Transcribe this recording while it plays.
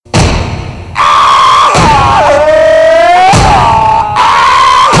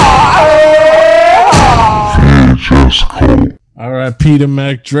R.I.P. to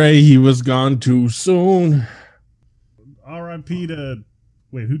Mac Dre. He was gone too soon. R.I.P. to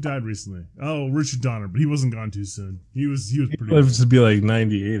wait, who died recently? Oh, Richard Donner, but he wasn't gone too soon. He was pretty. Lived to be like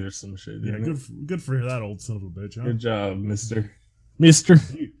 98 or some shit. Yeah, good for that old son of a bitch. Huh? Good job, Mister.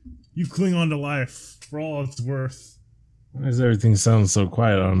 You cling on to life for all it's worth. Why does everything sound so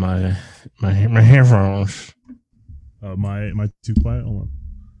quiet on my headphones? My too quiet. Hold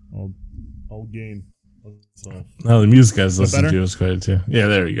on. I'll gain. No, the music guys listen to us quiet too. Yeah,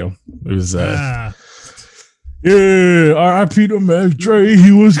 there we go. It was yeah, R.I.P. to Mac Dre.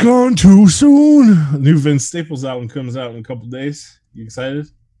 He was gone too soon. New Vince Staples album comes out in a couple days. You excited?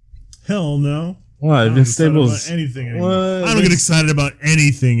 Hell no. Why? Vince Staples. Anything anymore. I don't get excited about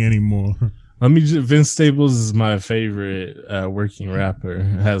anything anymore. Vince Staples is my favorite working rapper.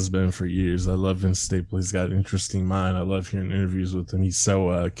 Has been for years. I love Vince Staples. He's got an interesting mind. I love hearing interviews with him. He's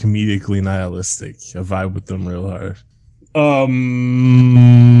so comedically nihilistic. I vibe with him real hard.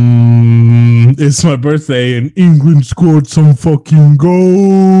 It's my birthday and England scored some fucking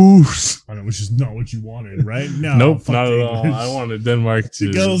goals. I know, which is not what you wanted, right? No, nope, not at all. I wanted Denmark to.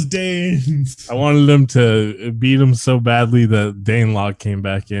 It goes Danes. I wanted them to beat them so badly that Danelok came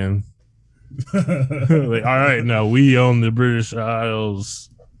back in. Like, all right, now we own the British Isles.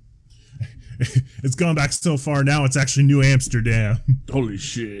 It's gone back so far now. It's actually New Amsterdam. Holy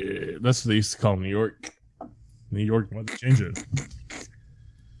shit! That's what they used to call New York. New York. Why'd they change it?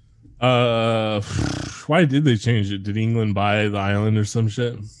 Why did they change it? Did England buy the island or some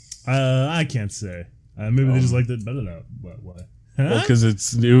shit? I can't say. Maybe they just liked it better now. Why? Huh? Well, because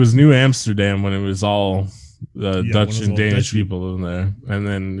it was New Amsterdam when it was all Dutch and Danish people in there, and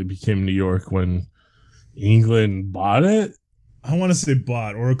then it became New York when England bought it. I want to say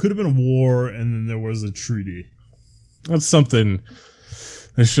bought, or it could have been a war, and then there was a treaty. That's something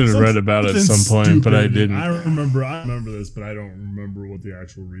I should have read about at some point, stupid. But I didn't. I remember this, but I don't remember what the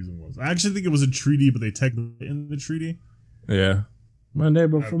actual reason was. I actually think it was a treaty, but they technically in the treaty. Yeah, my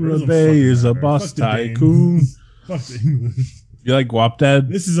neighbor from the Bay is a boss tycoon. Fuck the English. You like WAP Dad?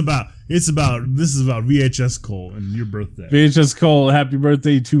 This is about VHS Cole and your birthday. VHS Cole, happy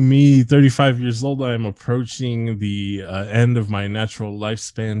birthday to me. 35 years old. I am approaching the end of my natural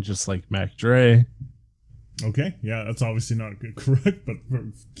lifespan, just like Mac Dre. Okay, yeah, that's obviously not correct, but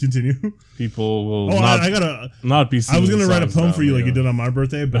continue. People will not be. I was gonna write a poem for you like you did on my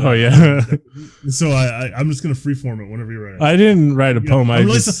birthday, but so I'm just gonna freeform it whenever you're ready. I didn't write a poem. I'm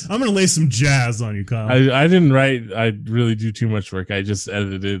gonna lay some jazz on you, Kyle. I didn't write. I really do too much work. I just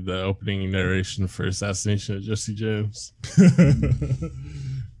edited the opening narration for Assassination of Jesse James.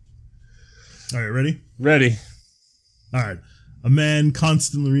 All right, ready? Ready. All right. A man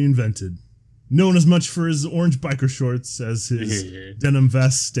constantly reinvented. Known as much for his orange biker shorts as his denim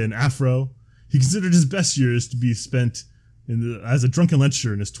vest and afro, he considered his best years to be spent as a drunken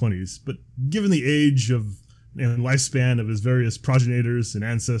lecturer in his 20s. But given the age and lifespan of his various progenitors and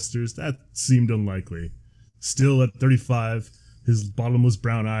ancestors, that seemed unlikely. Still, at 35, his bottomless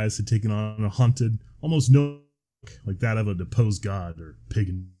brown eyes had taken on a haunted, almost no look like that of a deposed god or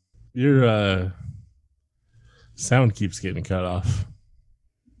pagan. Your sound keeps getting cut off.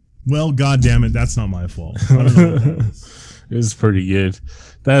 Well, goddamn it, that's not my fault. I don't know what that is. It was pretty good.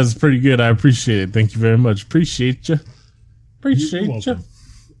 That was pretty good. I appreciate it. Thank you very much. Appreciate you. Appreciate you.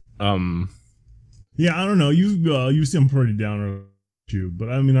 Yeah, I don't know. You seem pretty down on you, but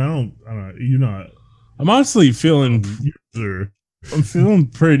I mean, I don't. You're not. I'm honestly feeling. I'm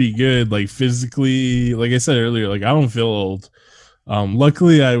feeling pretty good, like physically. Like I said earlier, like I don't feel old.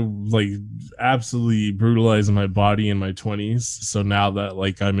 Luckily, I like absolutely brutalized my body in my 20s. So now that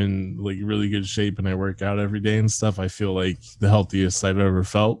like I'm in like really good shape and I work out every day and stuff, I feel like the healthiest I've ever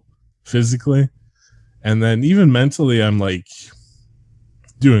felt physically. And then even mentally, I'm like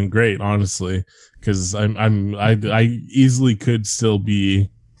doing great, honestly, because I easily could still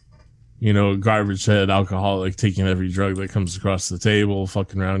be, you know, a garbage head alcoholic, taking every drug that comes across the table,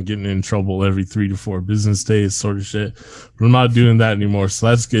 fucking around, getting in trouble every 3 to 4 business days, sort of shit. But I'm not doing that anymore, so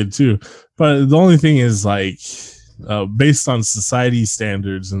that's good too. But the only thing is, like, based on society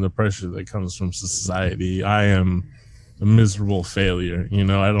standards and the pressure that comes from society, I am a miserable failure. You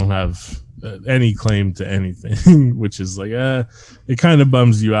know, I don't have any claim to anything, which is like, it kind of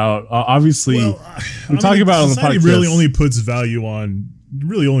bums you out. Obviously, we talk about it on the podcast. Really only puts value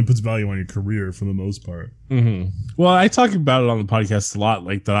on your career for the most part. Mm-hmm. Well, I talk about it on the podcast a lot,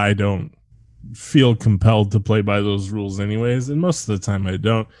 like that I don't feel compelled to play by those rules anyways, and most of the time I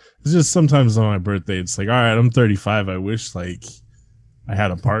don't. It's just sometimes on my birthday, it's like, all right, I'm 35. I wish like I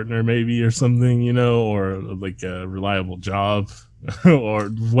had a partner maybe or something, you know, or like a reliable job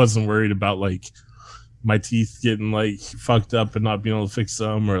or wasn't worried about like my teeth getting like fucked up and not being able to fix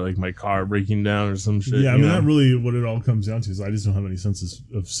them, or like my car breaking down or some shit. Yeah, I mean, that really what it all comes down to is I just don't have any sense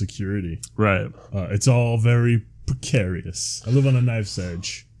of security. Right. It's all very precarious. I live on a knife's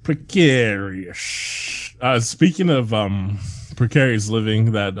edge. Precarious. Speaking of precarious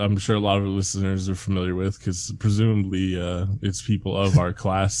living, that I'm sure a lot of our listeners are familiar with, because presumably it's people of our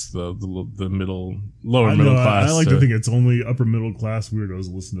class, the lower middle class. I like to think it's only upper middle class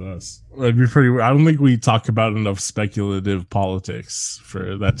weirdos listen to us. It'd be pretty. I don't think we talk about enough speculative politics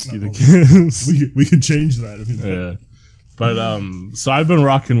for that to be the case. We can change that. Yeah, but so I've been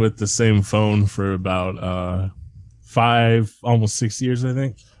rocking with the same phone for about 5, almost 6 years, I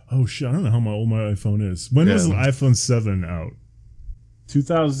think. Oh shit! I don't know how old my iPhone is. When was the iPhone 7 out?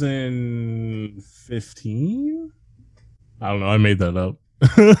 2015. I don't know. I made that up.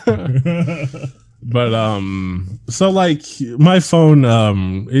 But so like my phone,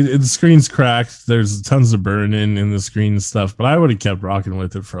 the screen's cracked. There's tons of burn-in the screen and stuff. But I would have kept rocking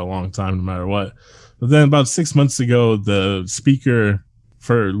with it for a long time, no matter what. But then about 6 months ago, the speaker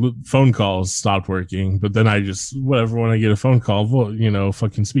for phone calls stopped working. But then I just, whatever, when I get a phone call, well, you know,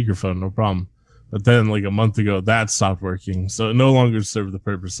 fucking speakerphone, no problem. But then like a month ago, that stopped working. So it no longer served the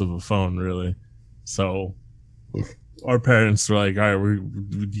purpose of a phone, really. So our parents were like, all right, we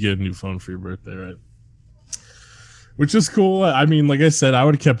get a new phone for your birthday, right? Which is cool. I mean, like I said, I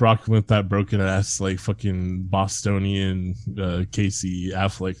would have kept rocking with that broken ass, like fucking Bostonian Casey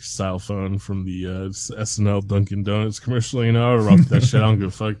Affleck style phone from the SNL Dunkin' Donuts commercial. You know, I would rock that shit. I don't give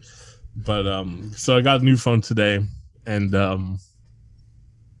a fuck. But so I got a new phone today, and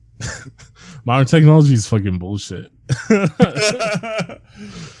modern technology is fucking bullshit.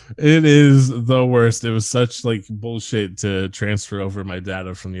 It is the worst. It was such like bullshit to transfer over my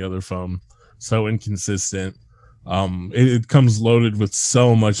data from the other phone. So inconsistent. It comes loaded with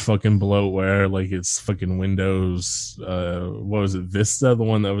so much fucking bloatware, like it's fucking Windows. What was it, Vista, the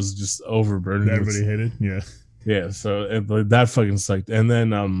one that was just overburdened? Everybody hated. Yeah. So that fucking sucked. And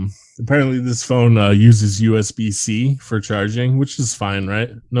then apparently this phone uses USB-C for charging, which is fine,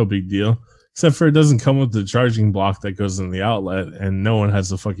 right? No big deal. Except for it doesn't come with the charging block that goes in the outlet, and no one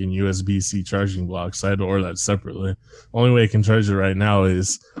has a fucking USB-C charging block, so I had to order that separately. Only way I can charge it right now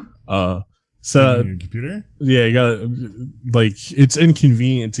is your computer? Yeah, you got like, it's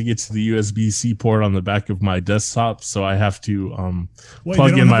inconvenient to get to the USB-C port on the back of my desktop, so I have to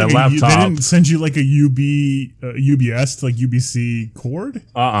plug in my laptop. They didn't send you like a UBS to like UBC cord?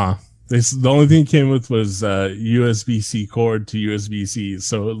 The only thing it came with was USB-C cord to USB-C,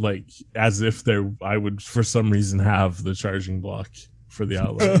 so like as if I would for some reason have the charging block for the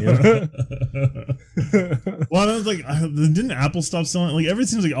outlet. You know? Well, I was like, didn't Apple stop selling? Like,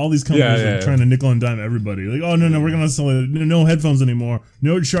 everything seems like all these companies are trying to nickel and dime everybody. Like, oh no, we're gonna sell it. No headphones anymore.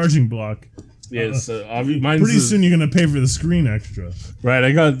 No charging block. Yeah, so pretty soon you're gonna pay for the screen extra. Right,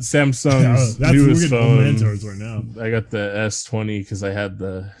 I got Samsung's newest phone. Right now. I got the S20 because I had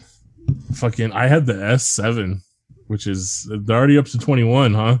the S7, which is, they're already up to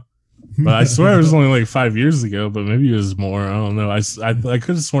 21, huh? But I swear it was only like 5 years ago, but maybe it was more. I don't know. I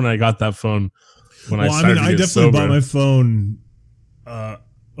could have sworn I got that phone when I started to get definitely sober. bought my phone a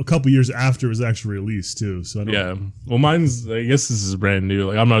couple years after it was actually released too. So well, mine's, I guess this is brand new.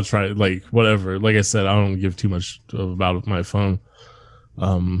 Like, I'm not trying, like, whatever. Like I said, I don't give too much about my phone.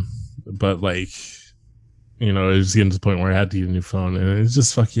 But like, you know, it was getting to the point where I had to get a new phone, and it's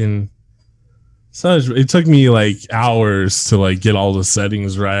just fucking. So it took me like hours to like get all the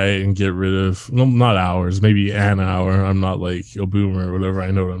settings right and get rid of, no, not hours, maybe an hour. I'm not like a boomer or whatever.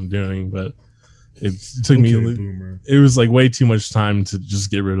 I know what I'm doing, but it took me. Boomer. It was like way too much time to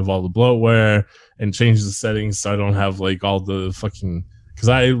just get rid of all the bloatware and change the settings so I don't have like all the fucking. Because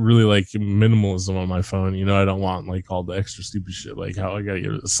I really like minimalism on my phone. You know, I don't want like all the extra stupid shit, like how I gotta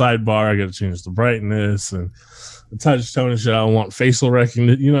get the sidebar, I gotta change the brightness and the touch tone and shit. I don't want facial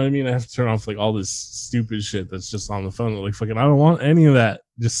recognition. You know what I mean? I have to turn off like all this stupid shit that's just on the phone. Like, fucking, I don't want any of that.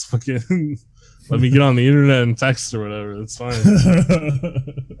 Just fucking let me get on the internet and text or whatever. That's fine.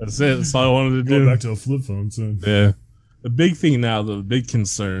 That's it. That's all I wanted to do. Go back to a flip phone soon. Yeah. The big thing now, the big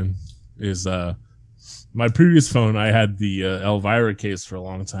concern is my previous phone. I had the Elvira case for a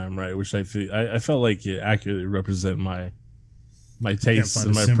long time, right? Which I felt like it accurately represented my tastes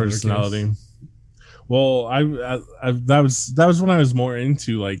and my personality. Case. Well, that was when I was more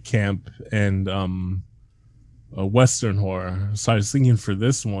into like camp and Western horror. So I was thinking for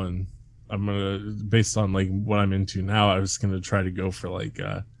this one, based on like what I'm into now, I was gonna try to go for like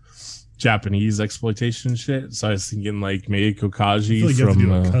Japanese exploitation shit. So I was thinking like Meiko Kaji I feel like you have from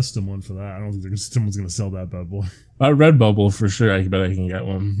to do a custom one for that. I don't think someone's gonna sell that bad boy. Redbubble for sure. I bet I can get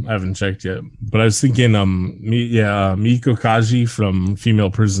one. I haven't checked yet, but I was thinking Meiko Kaji from Female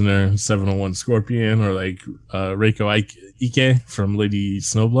Prisoner 701 Scorpion, or like Reiko Ike from Lady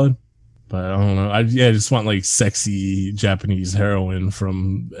Snowblood. But I don't know. I just want like sexy Japanese heroine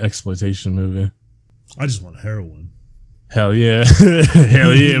from exploitation movie. I just want heroin. Hell yeah.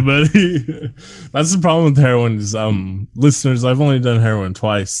 Hell yeah, buddy. That's the problem with heroin is, listeners, I've only done heroin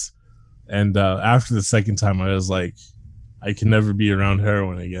twice. And after the second time, I was like, I can never be around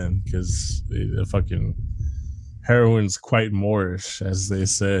heroin again, because fucking heroin's quite Moorish, as they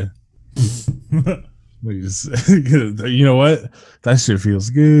say. You know what? That shit feels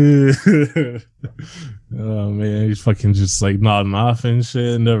good. Oh man, he's fucking just like nodding off and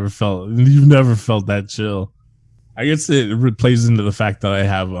shit. You've never felt that chill. I guess it plays into the fact that I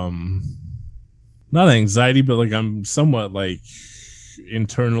have not anxiety, but like I'm somewhat like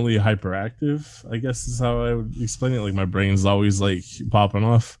internally hyperactive, I guess is how I would explain it. Like my brain's always like popping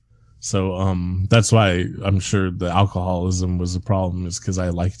off. So that's why I'm sure the alcoholism was a problem, is because I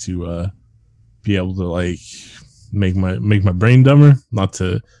like to be able to like make my brain dumber, not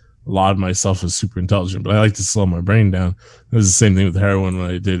to laud myself as super intelligent, but I like to slow my brain down. It was the same thing with heroin when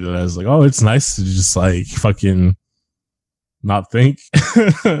I did it. I was like, oh, it's nice to just like fucking not think.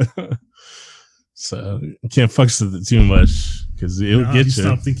 So you can't fuck with it too much, because it'll get you.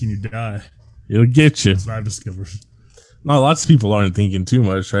 Stop thinking, you die. It'll get you. That's what I've discovered. No, lots of people aren't thinking too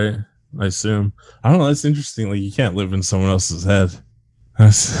much, right? I assume. I don't know. That's interesting. Like you can't live in someone else's head.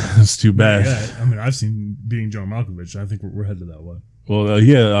 That's too bad. Yeah, I mean, I've seen Being John Malkovich. I think we're headed that way. Well,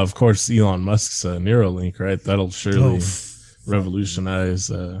 yeah, of course, Elon Musk's Neuralink, right? That'll surely revolutionize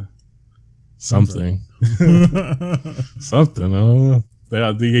something. Something. I don't know.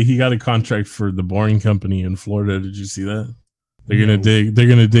 He got a contract for the Boring Company in Florida. Did you see that? They're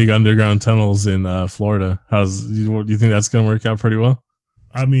gonna dig underground tunnels in Florida. Do you think that's gonna work out pretty well?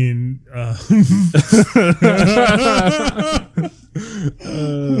 I mean,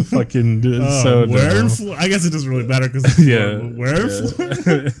 fucking where in Florida? I guess it doesn't really matter because where in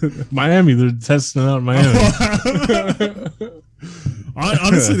Florida? Miami. They're testing out Miami.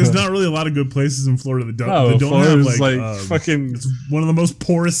 Honestly, there's not really a lot of good places in Florida that don't have like fucking. It's one of the most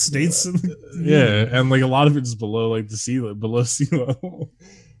poorest states. And like a lot of it's below sea level.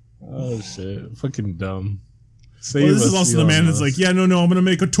 Oh shit, fucking dumb. Well, this is also the man that's like, I'm gonna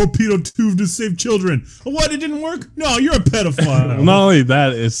make a torpedo tube to save children. What? It didn't work? No, you're a pedophile. Not only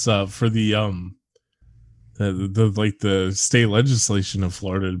that, it's for the state legislation of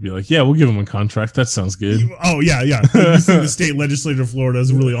Florida to be like, yeah, we'll give him a contract. That sounds good. Oh yeah. You think the state legislature of Florida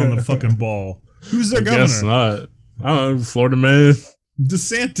is really on the fucking ball? Who's their governor? Guess not. I don't know. Florida man.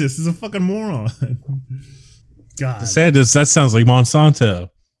 DeSantis is a fucking moron. God. DeSantis. That sounds like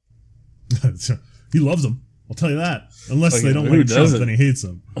Monsanto. He loves them. I'll tell you that. Unless they don't like Trump, then he hates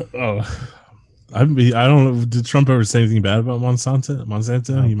them. Oh, I don't know. Did Trump ever say anything bad about Monsanto?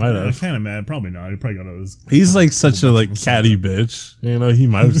 He might have. I can't imagine. Probably not. He probably got his. He's like such a catty bitch. You know, he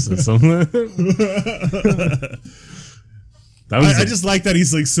might have said something. I just like that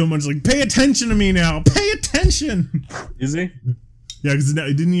he's like so much like, pay attention to me now. Pay attention. Is he? Yeah, because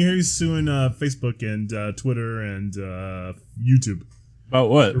didn't you hear he's suing Facebook and Twitter and YouTube about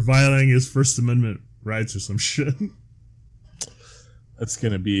what? For violating his First Amendment rights or some shit. That's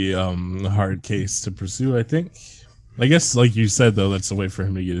gonna be a hard case to pursue, I think. I guess, like you said, though, that's a way for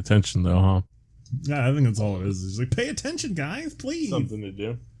him to get attention, though, huh? Yeah, I think that's all it is. He's like, pay attention, guys, please. Something to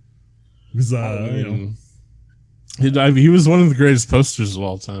do. Because he was one of the greatest posters of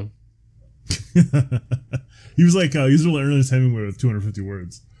all time. He was like, he was really Ernest Hemingway with 250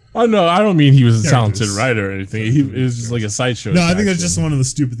 words. Oh no, I don't mean he was a talented writer or anything. It was just like a sideshow. No, I think that's just one of the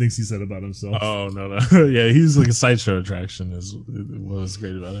stupid things he said about himself. Oh no. Yeah, he's like a sideshow attraction is what was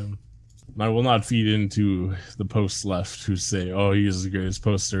great about him. I will not feed into the post left who say, oh, he is the greatest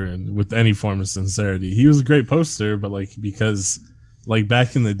poster, and with any form of sincerity. He was a great poster, but because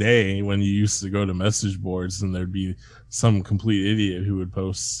back in the day when you used to go to message boards and there'd be some complete idiot who would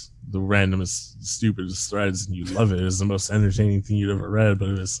post the randomest, stupidest threads, and you love it. It was the most entertaining thing you'd ever read, but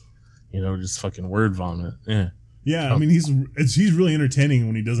it was, just fucking word vomit. Yeah, I mean, he's really entertaining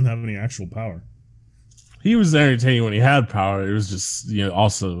when he doesn't have any actual power. He was entertaining when he had power. It was just,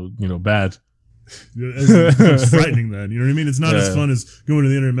 also, bad. It's frightening then. You know what I mean? It's not as fun as going to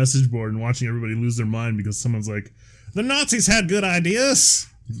the internet message board and watching everybody lose their mind because someone's like, the Nazis had good ideas.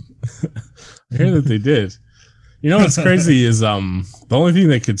 I hear that they did. You know what's crazy is the only thing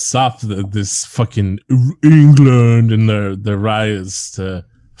that could stop this fucking England and their riots to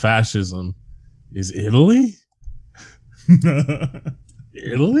fascism is Italy.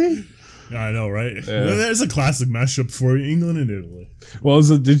 Italy? I know, right? Yeah. There's a classic mashup for you, England and Italy. Well,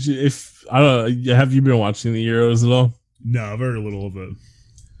 have you been watching the Euros at all? No, very little of it.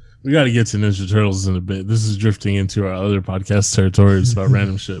 We got to get to Ninja Turtles in a bit. This is drifting into our other podcast territories about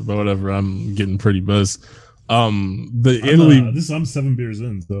random shit, but whatever. I'm getting pretty buzzed. I'm 7 beers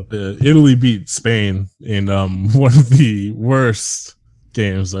in. So Italy beat Spain in one of the worst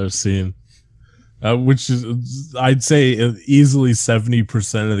games I've seen. Which is, I'd say, easily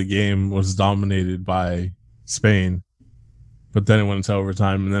 70% of the game was dominated by Spain. But then it went to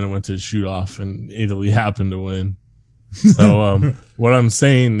overtime, and then it went to shoot off, and Italy happened to win. So what I'm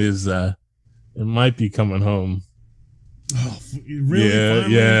saying is it might be coming home. Oh,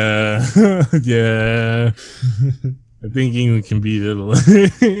 really? Yeah, yeah. I think England can beat Italy.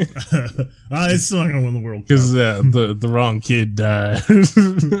 It's still not going to win the World Cup. Because the wrong kid died.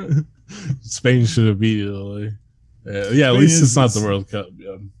 Spain should have beat Italy. Yeah, at least it's not the World Cup.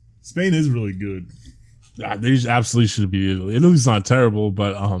 Yeah. Spain is really good. They absolutely should have beat Italy. Italy's not terrible,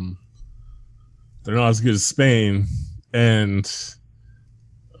 but they're not as good as Spain, and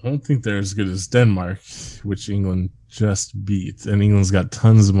I don't think they're as good as Denmark, which England just beat. And England's got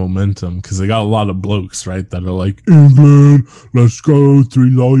tons of momentum because they got a lot of blokes, right, that are like, England, let's go, 3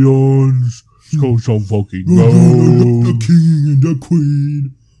 lions, let's go some fucking go. The king and the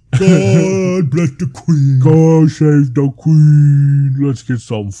queen. God bless the queen. God save the queen. Let's get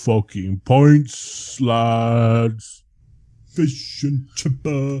some fucking points, lads. Fish and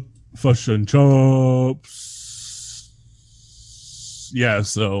chipper. Fish and chops. Yeah,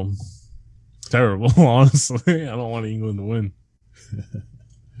 so terrible, honestly. I don't want England to win.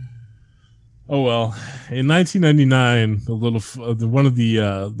 Oh well. In 1999, one of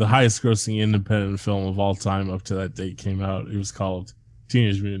the highest grossing independent film of all time up to that date came out. It was called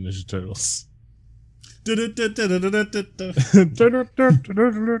Teenage Mutant Ninja Turtles.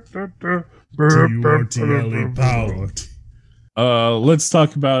 TRTLE powered. Let's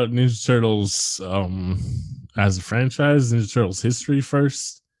talk about Ninja Turtles as a franchise, Ninja Turtles history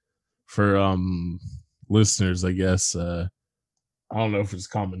first. For listeners, I guess. I don't know if it's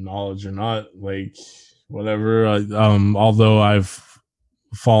common knowledge or not. Like, whatever. Although I've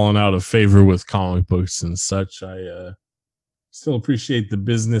fallen out of favor with comic books and such, I still appreciate the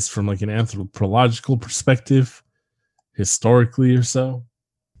business from like an anthropological perspective, historically or so.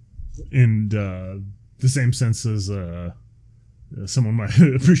 In the same sense as someone might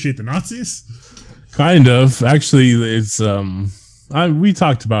appreciate the Nazis. Kind of. Actually, it's we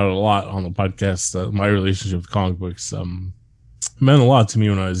talked about it a lot on the podcast. My relationship with comic books meant a lot to me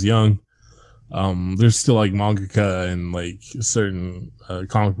when I was young. There's still like mangaka and like certain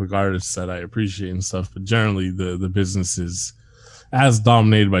comic book artists that I appreciate and stuff, but generally the business is as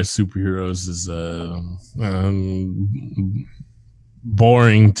dominated by superheroes is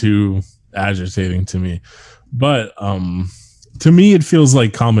boring to agitating to me. But to me, it feels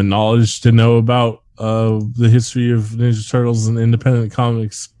like common knowledge to know about the history of Ninja Turtles and independent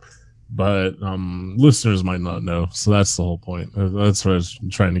comics. But listeners might not know, so that's the whole point. That's what I was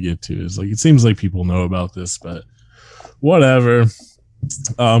trying to get to. Is like it seems like people know about this, but whatever.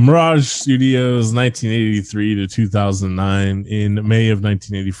 Mirage Studios, 1983 to 2009. In May of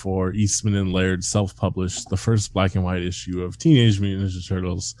 1984, Eastman and Laird self-published the first black and white issue of Teenage Mutant Ninja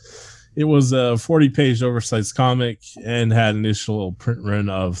Turtles. It was a 40-page oversized comic and had an initial print run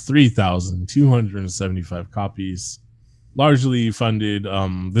of 3,275 copies. Largely funded.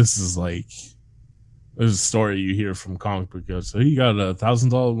 This is a story you hear from comic book guys. So he got a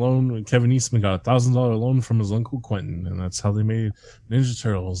 $1,000 loan. Kevin Eastman got a $1,000 loan from his uncle Quentin, and that's how they made Ninja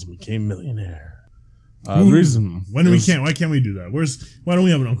Turtles and became millionaire. The reason why can't we do that? Why don't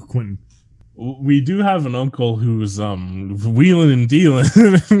we have an Uncle Quentin? We do have an uncle who's wheeling and dealing.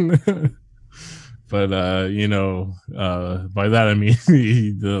 But, by that I mean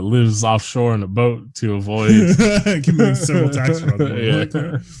he lives offshore in a boat to avoid... committing several tax fraud.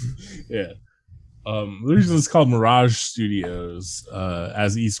 Yeah. The reason it's called Mirage Studios,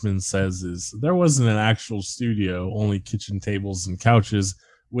 as Eastman says, is there wasn't an actual studio, only kitchen tables and couches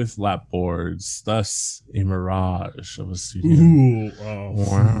with lap boards, thus a mirage of a studio. Ooh,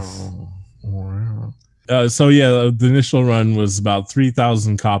 wow. The initial run was about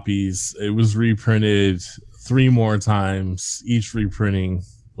 3,000 copies. It was reprinted 3 more times. Each reprinting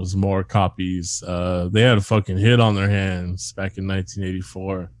was more copies. They had a fucking hit on their hands back in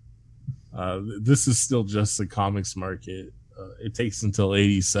 1984. This is still just the comics market. It takes until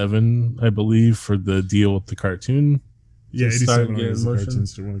 87, I believe, for the deal with the cartoon. Yeah, 87 is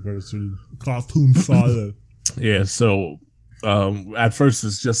the cartoon. Cartoon father. Yeah, so At first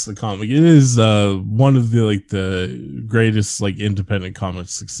it's just the comic. It is one of the greatest like independent comic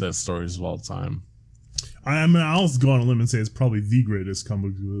success stories of all time. I mean, I'll go on a limb and say it's probably the greatest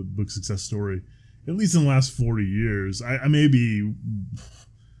comic book success story, at least in the last 40 years. I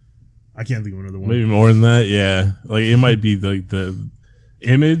can't think of another one. Maybe more than that, yeah. Like it might be the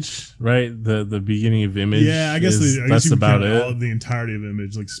Image, right? The beginning of Image. Yeah, I guess that's about it. The entirety of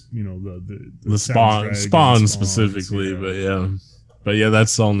Image, like the Spawn specifically, yeah. But yeah,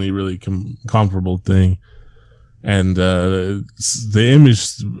 that's the only really comparable thing. And the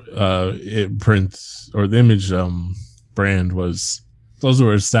Image print or the Image brand those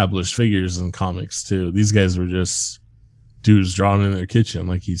were established figures in comics too. These guys were just dudes drawn in their kitchen,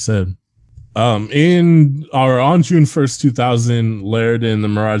 like he said. On June 1st, 2000, Laird and the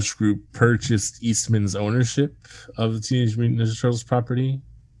Mirage Group purchased Eastman's ownership of the Teenage Mutant Ninja Turtles property.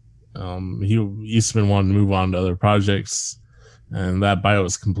 Eastman wanted to move on to other projects, and that buyout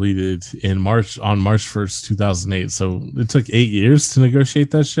was completed on March 1st, 2008. So it took 8 years to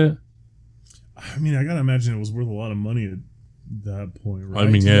negotiate that shit. I mean, I gotta imagine it was worth a lot of money at that point, right? I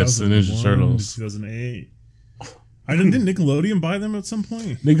mean, yeah, it's the Ninja Turtles. 2008. Didn't Nickelodeon buy them at some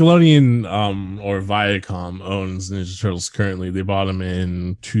point? Nickelodeon or Viacom owns Ninja Turtles currently. They bought them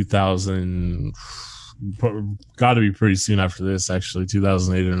in 2000. Got to be pretty soon after this, actually,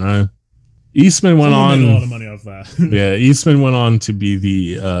 2008 or 9. Eastman went on. Made a lot of money off that. Yeah, Eastman went on to be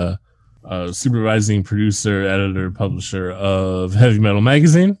the supervising producer, editor, publisher of Heavy Metal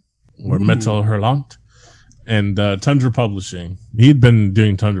Magazine, or Metal Hurlant, and Tundra Publishing. He'd been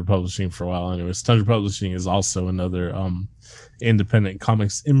doing Tundra Publishing for a while anyways. Tundra Publishing is also another independent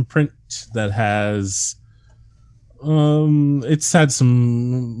comics imprint that has it's had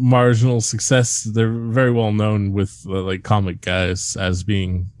some marginal success. They're very well known with like comic guys as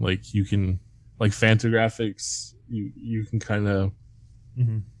being like, you can like Fantagraphics, you can kind of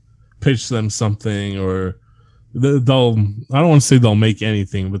pitch them something, or they'll, I don't want to say they'll make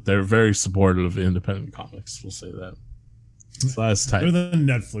anything, but they're very supportive of independent comics. We'll say that. So that's tight. They're the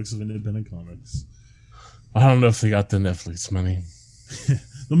Netflix of independent comics. I don't know if they got the Netflix money.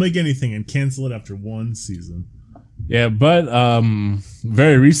 They'll make anything and cancel it after one season. Yeah, but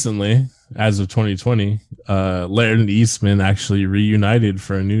very recently, as of 2020, Laird and Eastman actually reunited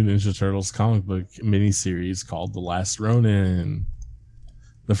for a new Ninja Turtles comic book miniseries called The Last Ronin.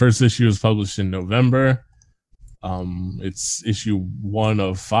 The first issue was published in November. It's issue 1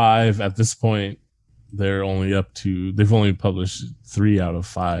 of 5. At this point, they've only published 3 out of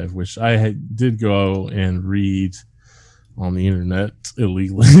 5, which I did go and read on the internet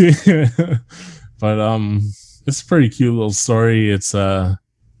illegally. But it's a pretty cute little story. It's I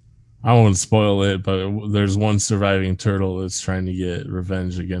won't spoil it, but there's one surviving turtle that's trying to get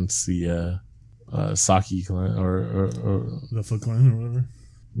revenge against the Saki clan or the Foot Clan or whatever.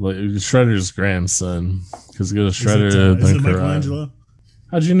 Like Shredder's grandson, because it goes Shredder. Is it Michelangelo?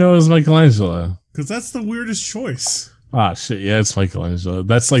 How'd you know it was Michelangelo? Because that's the weirdest choice. Ah, shit, yeah, it's Michelangelo.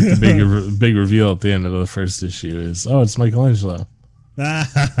 That's like the big reveal at the end of the first issue is, oh, it's Michelangelo.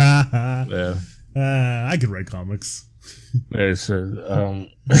 Yeah. I could write comics. Yeah, sure.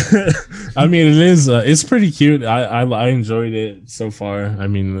 I mean, it is. It's pretty cute. I enjoyed it so far. I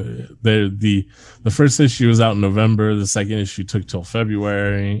mean, the first issue was out in November. The second issue took till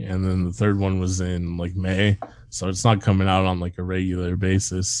February, and then the third one was in like May. So it's not coming out on like a regular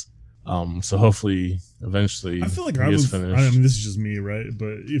basis. So hopefully, eventually, I feel like I mean, this is just me, right?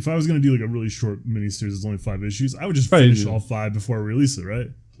 But if I was gonna do like a really short miniseries, it's only 5 issues. I would just finish all 5 before I release it, right?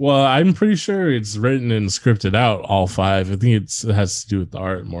 Well, I'm pretty sure it's written and scripted out, all 5. I think it has to do with the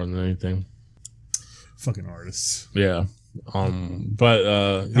art more than anything. Fucking artists. Yeah.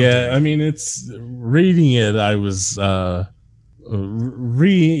 Yeah, I mean, it's reading it, I was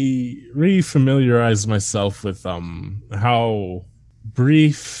re-familiarized myself with how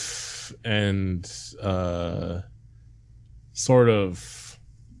brief and sort of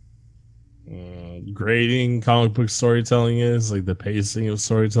grading comic book storytelling is, like the pacing of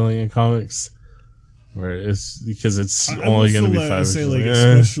storytelling in comics, where it's because it's only going to be 5 say like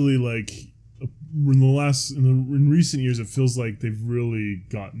especially like in recent years, it feels like they've really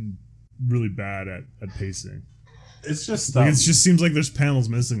gotten really bad at pacing. It's just like, it just seems like there's panels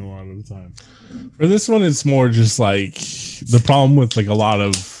missing a lot of the time. For this one, it's more just like the problem with like a lot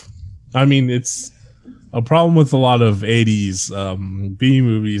of, I mean, it's a problem with a lot of 80s B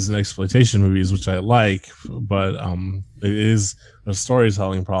movies and exploitation movies, which I like, but it is a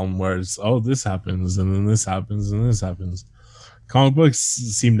storytelling problem where it's, oh, this happens and then this happens and this happens. Comic books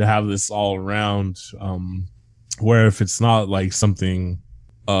seem to have this all around, where if it's not like something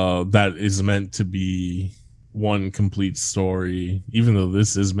that is meant to be one complete story, even though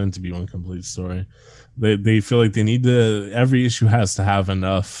this is meant to be one complete story. They feel like they need to, every issue has to have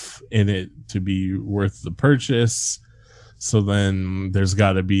enough in it to be worth the purchase. So then there's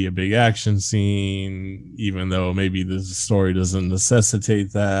got to be a big action scene, even though maybe the story doesn't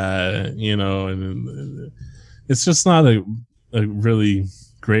necessitate that, you know, and it's just not a really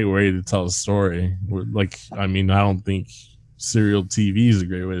great way to tell a story. Like, I mean, I don't think serial TV is a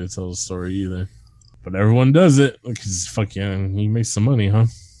great way to tell a story either, but everyone does it because fucking he makes some money, huh?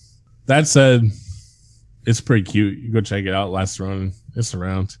 That said, it's pretty cute. You go check it out. Last run, it's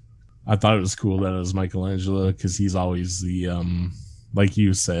around. I thought it was cool that it was Michelangelo because he's always the like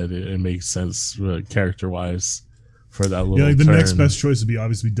you said, it makes sense character wise for that little. Yeah, like the turn. next best choice would be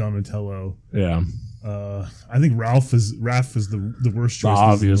obviously Donatello. Yeah. I think Raph is the worst choice. The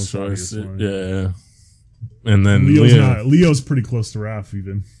obvious choice. Yeah. And then Leo's pretty close to Raph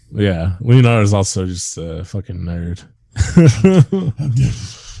even. Yeah, Leonardo's also just a fucking nerd.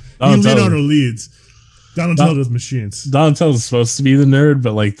 Leonardo leads. Donatello does machines. Donatello's supposed to be the nerd,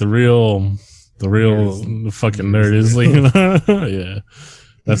 but like the real fucking nerd is Leonardo. Yeah,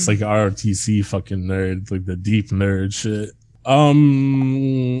 that's like ROTC fucking nerd, like the deep nerd shit.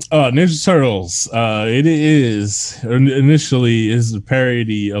 Ninja Turtles. It is initially a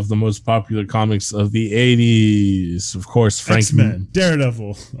parody of the most popular comics of the 80s. Of course, X-Men,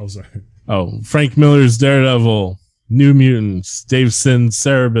 Daredevil. Oh, sorry. Oh, Frank Miller's Daredevil, New Mutants, Dave Sin's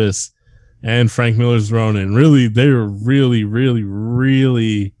Cerebus, and Frank Miller's Ronin. Really, they were really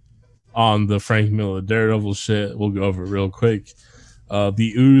on the Frank Miller Daredevil shit. We'll go over it real quick.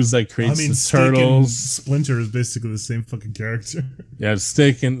 The ooze that creates the turtles. Splinter is basically the same fucking character. Yeah,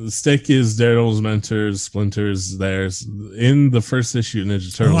 Stick is Daredevil's mentor. Splinter is theirs. In the first issue of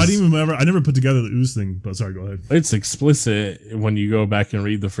Ninja Turtles. Oh, I didn't even remember. I never put together the ooze thing, but sorry, go ahead. It's explicit when you go back and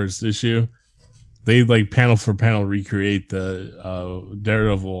read the first issue. They like panel for panel recreate the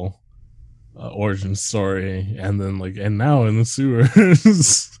Daredevil origin story, and then and now in the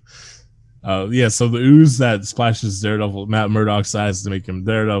sewers. Yeah, so the ooze that splashes Daredevil, Matt Murdock's eyes to make him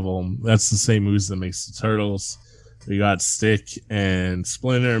Daredevil, that's the same ooze that makes the turtles. We got Stick and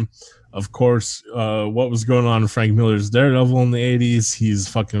Splinter. Of course, what was going on in Frank Miller's Daredevil in the 80s? He's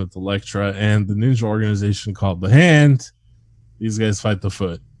fucking with Elektra and the ninja organization called The Hand. These guys fight the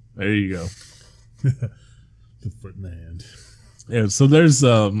Foot. There you go. The Foot and the Hand. Yeah, so there is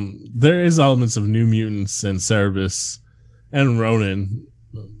elements of New Mutants and Cerebus and Ronin,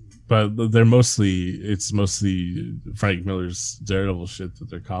 but it's mostly Frank Miller's Daredevil shit that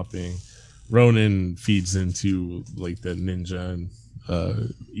they're copying. Ronin feeds into like the ninja and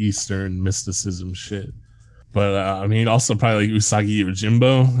Eastern mysticism shit. But I mean, also probably like Usagi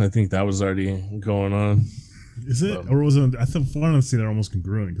Yojimbo. I think that was already going on. Is it? Or was it? I thought one of the they're almost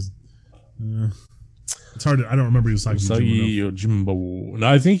congruent because it's hard to, I don't remember Usagi Yojimbo. No,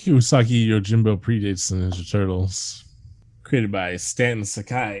 I think Usagi Yojimbo predates the Ninja Turtles. Created by Stan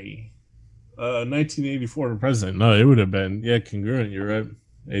Sakai. 1984 to present. No, it would have been, congruent. You're right.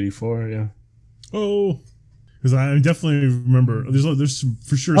 84, yeah. Oh, because I definitely remember. There's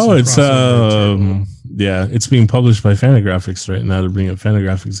for sure. Oh, it's it's being published by Fantagraphics right now. To bring up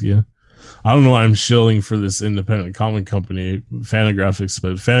Fantagraphics again. I don't know why I'm shilling for this independent comic company, Fantagraphics,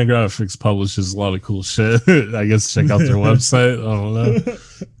 but Fantagraphics publishes a lot of cool shit. I guess check out their website. I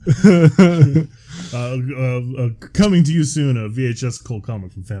don't know. Coming to you soon, a VHS cool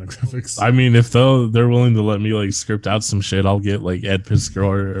comic from Fantagraphics. I mean, if they're willing to let me like script out some shit, I'll get like Ed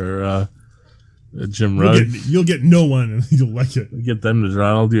Piskor or Jim Rugg. You'll get no one, and you'll like it. Get them to draw.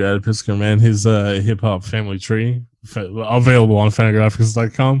 I'll do Ed Piskor, man. His hip hop family tree available on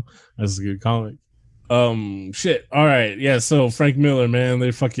Fantagraphics.com. That's a good comic. Shit. All right. Yeah. So Frank Miller, man,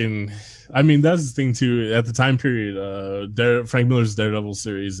 they fucking. I mean, that's the thing too. At the time period, Frank Miller's Daredevil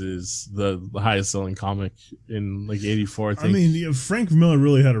series is the highest selling comic in like '84. I think. I mean, Frank Miller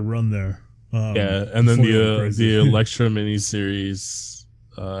really had a run there. Yeah, and then the Elektra miniseries,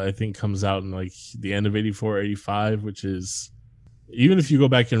 I think, comes out in like the end of '84, '85, which is. Even if you go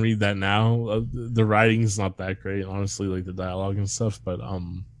back and read that now, the writing's not that great, honestly, like the dialogue and stuff, but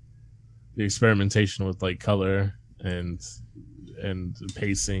the experimentation with like color and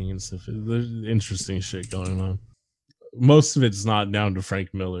pacing and stuff, there's interesting shit going on. Most of it's not down to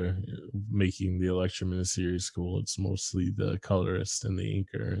Frank Miller making the Elektra miniseries cool. It's mostly the colorist and the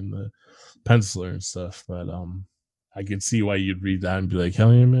inker and the penciler and stuff, but I could see why you'd read that and be like,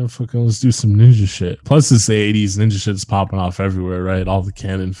 hell yeah, man, fucking let's do some ninja shit. Plus, it's the 80s. Ninja shit's popping off everywhere, right? All the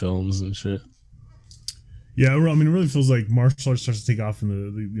canon films and shit. Yeah, I mean, it really feels like martial arts starts to take off in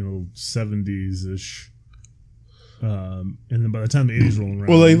the 70s-ish. And then by the time the 80s rolling around,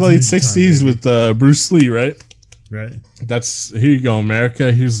 well, like late 60s with Bruce Lee, right? Right. That's here you go,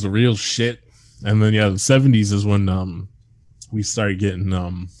 America. Here's the real shit. And then the 70s is when we start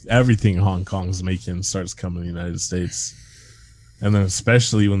getting everything Hong Kong's making starts coming to the United States. And then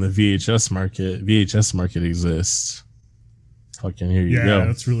especially when the VHS market exists. Fucking here you go. Yeah,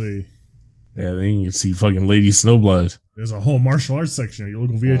 that's really... Yeah, then you can see fucking Lady Snowblood. There's a whole martial arts section at your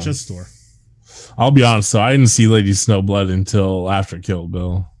local VHS store. I'll be honest, though. I didn't see Lady Snowblood until after Kill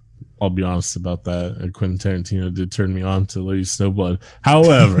Bill. I'll be honest about that. Quentin Tarantino did turn me on to Lady Snowblood.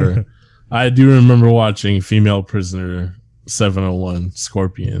 However, I do remember watching Female Prisoner 701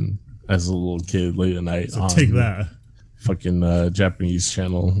 Scorpion as a little kid late at night. So take that. Fucking Japanese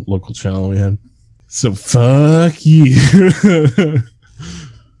channel, local channel we had. So fuck you.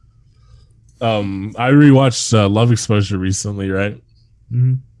 I rewatched Love Exposure recently, right?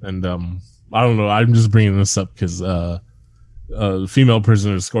 Mm-hmm. And I don't know. I'm just bringing this up because female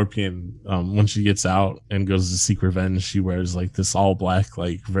prisoner Scorpion, when she gets out and goes to seek revenge, she wears like this all black,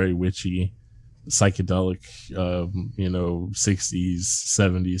 like very witchy, psychedelic, 60s,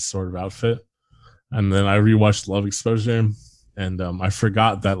 70s sort of outfit. And then I rewatched Love Exposure, and I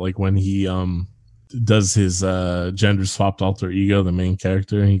forgot that like when he does his gender swapped alter ego, the main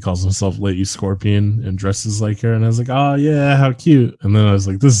character, he calls himself Lady Scorpion and dresses like her, and I was like, oh yeah, how cute. And then I was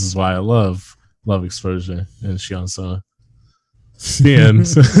like, this is why I love Love Exposure and Shion Sona. The end.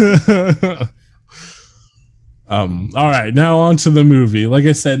 All right, now on to the movie. Like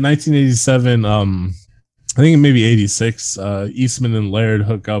I said, 1987, I think maybe 86, Eastman and Laird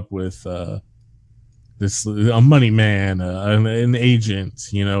hook up with a money man, an agent,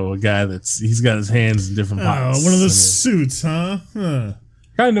 a guy he's got his hands in different pots. One of those suits, huh?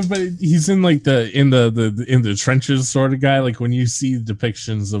 Kind of, but he's in like in the trenches sort of guy. Like when you see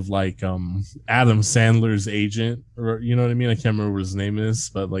depictions of like Adam Sandler's agent, or you know what I mean? I can't remember what his name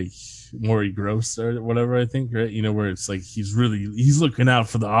is, but like Maury Gross or whatever, I think, right? Where it's like he's looking out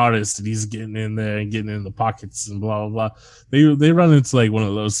for the artist and he's getting in there and getting in the pockets and blah blah blah. They run into like one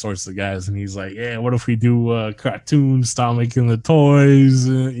of those sorts of guys, and he's like, yeah, what if we do cartoons, start making the toys,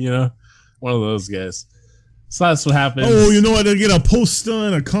 one of those guys. So that's what happens. Oh, you know what? They get a poster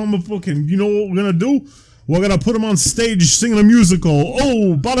and a comic book, and you know what we're gonna do? We're gonna put him on stage singing a musical.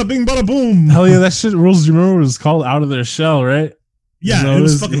 Oh, bada bing, bada boom. Hell yeah, that shit rules. Do you remember what it was called? Out of Their Shell, right? Yeah, it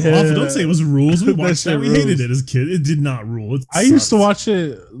was fucking awful. Don't say it was rules. We watched that. We hated it as a kid. It did not rule. I used to watch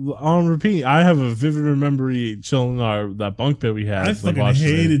it on repeat. I have a vivid memory chilling that bunk bed we had. I fucking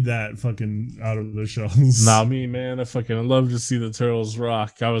hated that fucking Out of the Shells. Nah, me, man. I fucking love to see the Turtles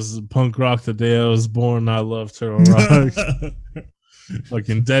rock. I was punk rock the day I was born. I love Turtle Rock.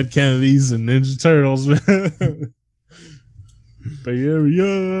 Fucking Dead Kennedys and Ninja Turtles, man. But yeah,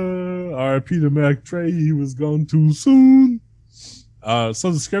 R.I.P. to Mac Trey. He was gone too soon.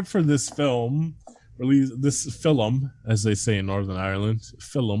 So the script for this film, as they say in Northern Ireland,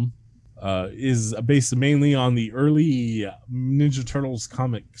 is based mainly on the early Ninja Turtles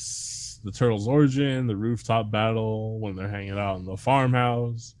comics. The Turtles' origin, the rooftop battle when they're hanging out in the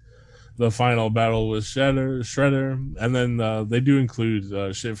farmhouse, the final battle with Shredder, and then they do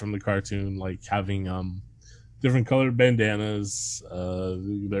include shit from the cartoon, like having different colored bandanas.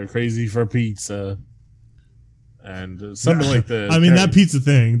 They're crazy for pizza. And something like the... I mean, that pizza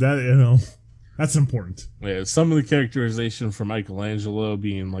thing, that's important. Yeah, some of the characterization for Michelangelo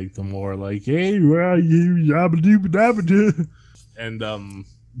being like the more like, hey, where are you? Yabba-dooba-dabba-doo. And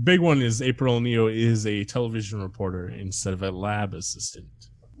big one is April O'Neil is a television reporter instead of a lab assistant.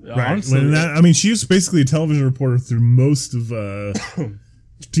 Right. Honestly, she was basically a television reporter through most of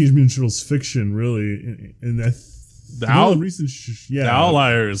Teenage Mutant Ninja Turtles fiction, really. And the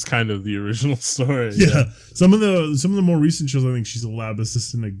Outlier is kind of the original story. Yeah. Some of the more recent shows, I think she's a lab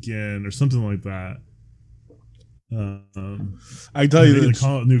assistant again or something like that. I tell you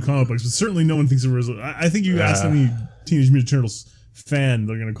the new comic books, but certainly no one thinks of her as I think you ask any Teenage Mutant Turtles fan,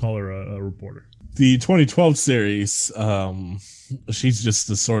 they're going to call her a reporter. The 2012 series, she's just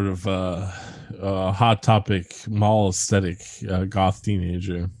a sort of hot topic mall aesthetic goth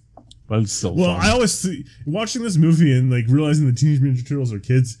teenager. But it's still fun. I always see, watching this movie and like realizing the Teenage Mutant Ninja Turtles are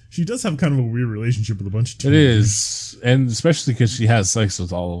kids, she does have kind of a weird relationship with a bunch of teenagers. It is, and especially because she has sex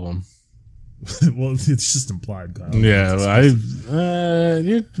with all of them. Well, it's just implied, Kyle. Yeah,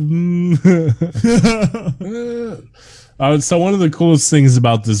 so one of the coolest things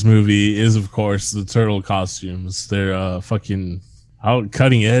about this movie is, of course, the turtle costumes. They're fucking out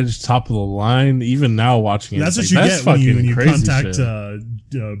cutting edge, top of the line. Even now, watching it, that's what you get when you contact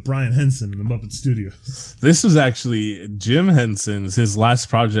Brian Henson in the Muppet Studios. This was actually Jim Henson's his last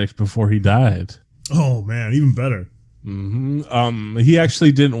project before he died. Oh man, even better. He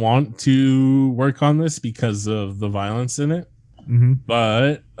actually didn't want to work on this because of the violence in it.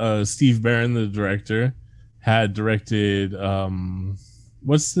 But Steve Barron, the director, had directed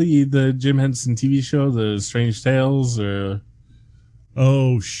what's the Jim Henson TV show, The Strange Tales, or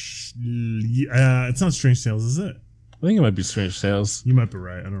it's not Strange Tales, is it? I think it might be Strange Tales. You might be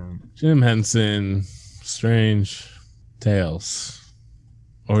right. I don't know. Jim Henson, Strange Tales,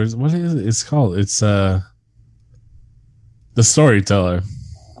 or what is it? It's called? It's The Storyteller.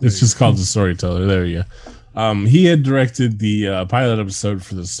 It's just called The Storyteller. There you go. He had directed the pilot episode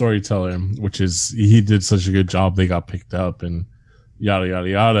for The Storyteller, which is, he did such a good job, they got picked up and yada yada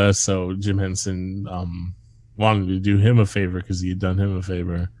yada. So Jim Henson wanted to do him a favor because he had done him a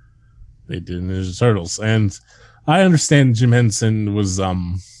favor. They did Ninja Turtles, and I understand Jim Henson was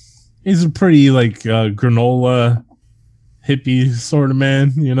he's a pretty like granola hippie sort of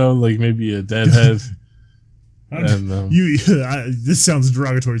man, you know, like maybe a deadhead. And, this sounds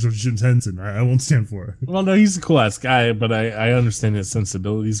derogatory towards Jim Henson. I won't stand for it. Well, no, he's a cool ass guy, but I understand his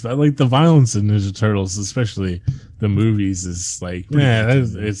sensibilities. But I like the violence in Ninja Turtles, especially the movies, is like,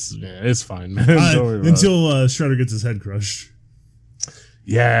 it's fine, man. Until Shredder gets his head crushed.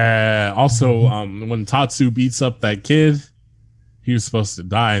 Yeah. Also, when Tatsu beats up that kid, he was supposed to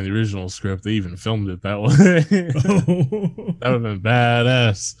die in the original script. They even filmed it that way. That would have been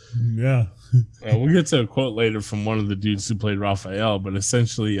badass. Yeah. We'll get to a quote later from one of the dudes who played Raphael, but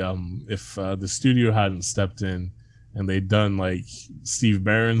essentially, if the studio hadn't stepped in and they'd done like Steve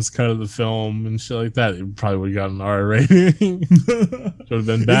Barron's cut of the film and shit like that, it probably would have gotten an R rating. Would have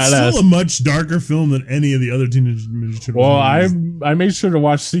been badass. It's still a much darker film than any of the other Teenage Mutant Turtles. Well, I made sure to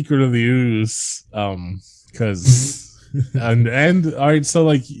watch Secret of the Ooze, because. and all right, so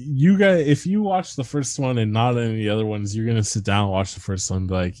like you guys, if you watch the first one and not any of the other ones, you're gonna sit down and watch the first one and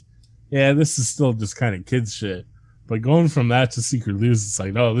be like, yeah, this is still just kind of kids shit. But going from that to Secret News, it's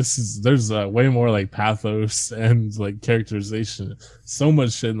like, no, there's way more like pathos and like characterization. So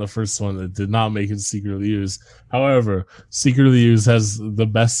much shit in the first one that did not make it Secret of the News. However, Secret of the News has the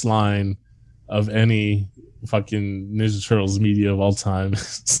best line of any fucking Ninja Turtles media of all time.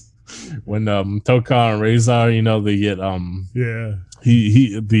 When Toka and Razor, you know, they get the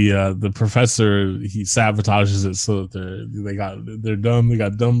professor, he sabotages it so that they're dumb, they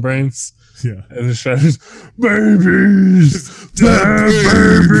got dumb brains. Yeah. And the Shredder's babies.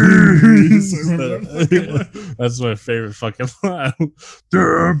 That's my favorite fucking line.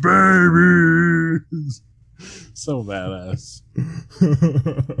 They're babies. So badass.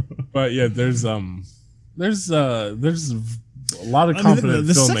 But yeah, there's a lot of confidence.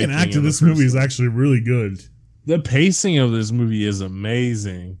 The second act of this movie is actually really good. The pacing of this movie is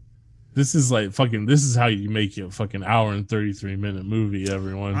amazing. This is like fucking. This is how you make a fucking hour and 33-minute movie.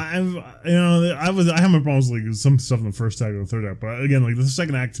 Everyone, I have my problems with like some stuff in the first act or the third act, but again, like the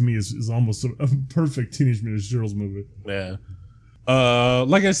second act to me is almost a perfect Teenage Mutant Ninja Turtles movie. Yeah.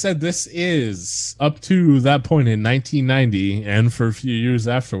 Like I said, this is up to that point in 1990, and for a few years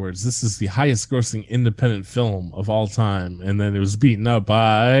afterwards, this is the highest-grossing independent film of all time. And then it was beaten up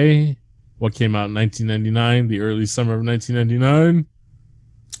by what came out in 1999, the early summer of 1999.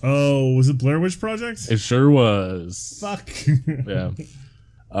 Oh, was it Blair Witch Project? It sure was. Fuck. Yeah.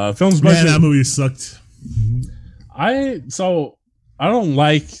 Film's budget. Man, that movie sucked. I don't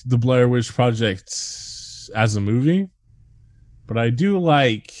like the Blair Witch Project as a movie. But I do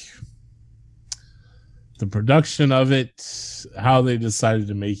like the production of it, how they decided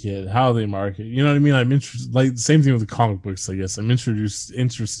to make it, how they market it. You know what I mean? I'm interested. Like same thing with the comic books. I guess I'm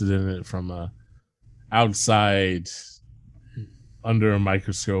interested in it from a outside, under a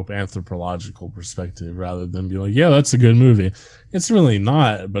microscope, anthropological perspective, rather than be like, yeah, that's a good movie. It's really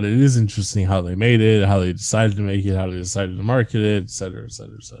not, but it is interesting how they made it, how they decided to make it, how they decided to market it, et cetera, et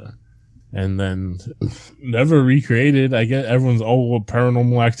cetera, et cetera. And then never recreated. I get everyone's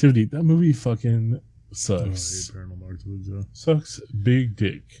Paranormal Activity. That movie fucking sucks. Paranormal Activity, yeah. Sucks big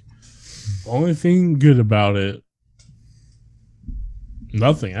dick. Only thing good about it,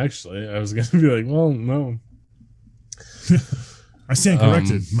 nothing actually. I was gonna be like, well, no. I stand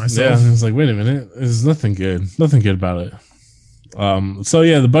corrected myself. Yeah, I was like, wait a minute. There's nothing good. Nothing good about it. So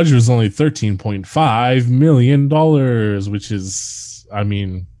yeah, the budget was only $13.5 million, which is, I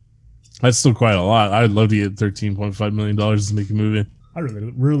mean, that's still quite a lot. I'd love to get $13.5 million to make a movie. I'd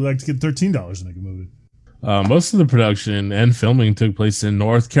really like to get $13 to make a movie. Most of the production and filming took place in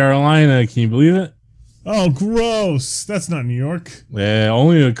North Carolina. Can you believe it? Oh, gross. That's not New York. Yeah,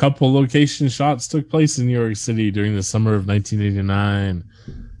 only a couple location shots took place in New York City during the summer of 1989.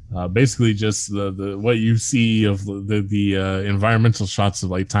 Basically just the what you see of the environmental shots of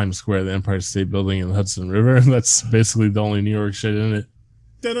like Times Square, the Empire State Building, and the Hudson River. That's basically the only New York shit in it.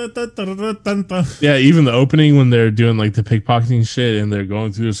 Yeah, even the opening when they're doing like the pickpocketing shit and they're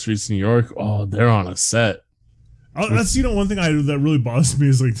going through the streets of New York. Oh, they're on a set. That's one thing that really bothers me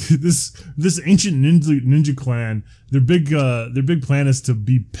is like this ancient ninja clan. Their big plan is to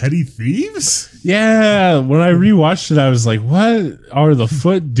be petty thieves. Yeah, when I rewatched it, I was like, "What are the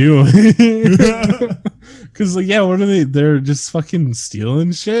Foot doing?" Because like, yeah, what are they? They're just fucking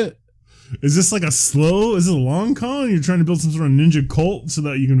stealing shit. Is this like is it a long con? You're trying to build some sort of ninja cult so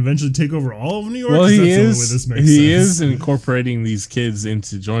that you can eventually take over all of New York? Well, he is incorporating these kids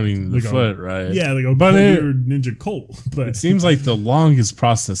into joining the Foot, right? Yeah, like a weird ninja cult. But it seems like the longest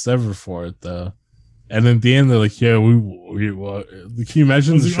process ever for it, though. And at the end, they're like, "Yeah, we can you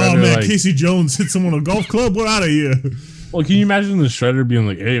imagine the Shredder? Oh man, like, Casey Jones hit someone with a golf club. We're out of here." Well, can you imagine the Shredder being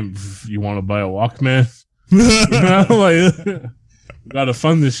like, "Hey, you want to buy a Walkman? You know, like." Gotta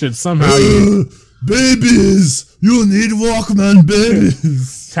fund this shit somehow. Babies! You need Walkman,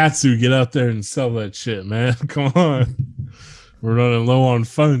 babies! Tatsu, get out there and sell that shit, man. Come on. We're running low on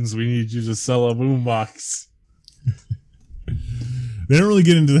funds. We need you to sell a boombox. They don't really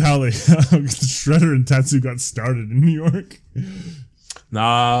get into how Shredder and Tatsu got started in New York.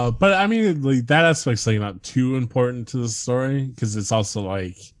 Nah, but I mean, like that aspect's like not too important to the story because it's also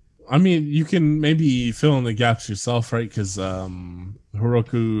like, I mean, you can maybe fill in the gaps yourself, right? Because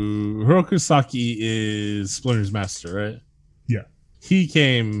Hiroku Saki is Splinter's master, right? Yeah. He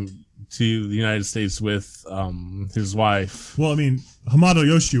came to the United States with his wife. Well, I mean, Hamada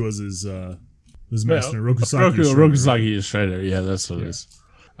Yoshi was his master. Yeah, Hiroku Saki is Shredder. Yeah, that's what it is.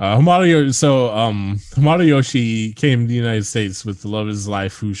 Hamada Yoshi came to the United States with the love of his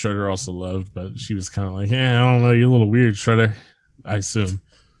life, who Shredder also loved, but she was kind of like, I don't know, you're a little weird, Shredder, I assume.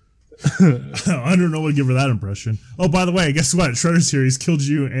 I don't know what to give her that impression. Oh, by the way, guess what? Shredder's here. He's killed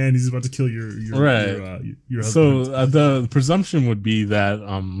you, and he's about to kill your husband. So the presumption would be that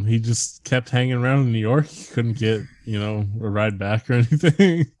he just kept hanging around in New York. He couldn't get a ride back or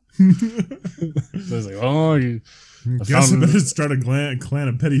anything. So I was like, oh, I guess I better start a clan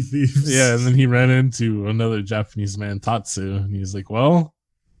of petty thieves. Yeah, and then he ran into another Japanese man, Tatsu, and he's like, well,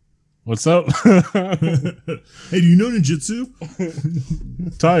 what's up? Hey, do you know ninjutsu?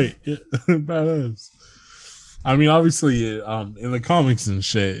 Tight. Badass. I mean, obviously, in the comics and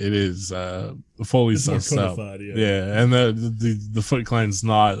shit, it is fully sussed out. Yeah, and the Foot Clan's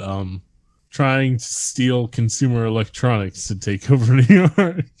not trying to steal consumer electronics to take over New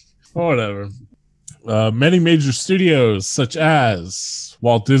York. Or whatever. Many major studios, such as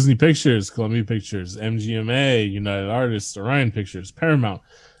Walt Disney Pictures, Columbia Pictures, MGMA, United Artists, Orion Pictures, Paramount,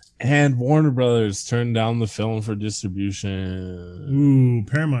 and Warner Brothers turned down the film for distribution. Ooh,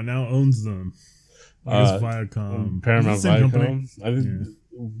 Paramount now owns them. Viacom. Paramount Viacom. I think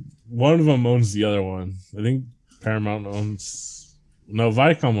one of them owns the other one. I think Paramount owns. No,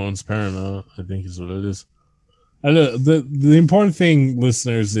 Viacom owns Paramount, I think is what it is. The important thing,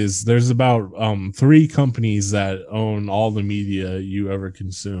 listeners, is there's about 3 companies that own all the media you ever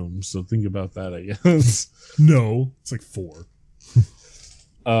consume. So think about that, I guess. No, it's like 4.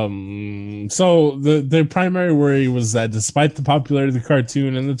 So their primary worry was that despite the popularity of the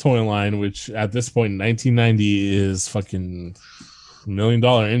cartoon and the toy line, which at this point in 1990 is fucking $1 million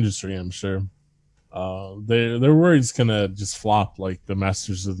industry, I'm sure, they're worried it's gonna just flop like the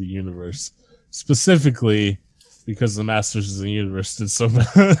Masters of the Universe, specifically because the Masters of the Universe did so bad.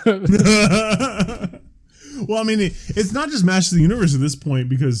 Well, I mean, it's not just Masters of the Universe at this point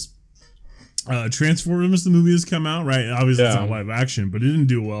because Transformers, the movie, has come out, right? Obviously, it's not live action, but it didn't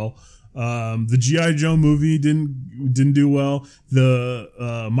do well. The G.I. Joe movie didn't do well.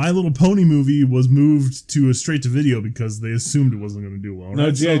 The My Little Pony movie was moved to a straight to video because they assumed it wasn't going to do well. Right? No,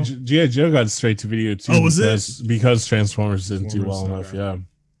 G.I. Joe got straight to video too. Oh, was it? Because Transformers didn't do well enough, yeah.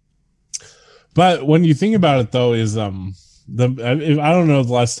 But when you think about it, though, is I don't know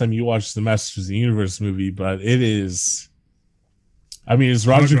the last time you watched the Masters of the Universe movie, but it is. I mean, it's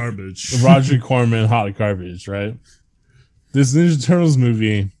Roger Corman, hot garbage, right? This Ninja Turtles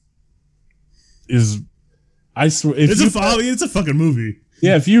movie is, I swear, it's a fucking movie.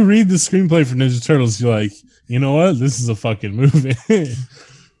 Yeah, if you read the screenplay for Ninja Turtles, you're like, you know what? This is a fucking movie.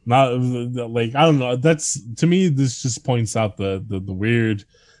 Not like, I don't know. That's, to me, this just points out the weird,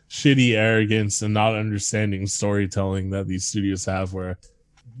 shitty arrogance and not understanding storytelling that these studios have, where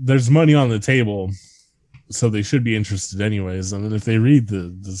there's money on the table, so they should be interested anyways. And then if they read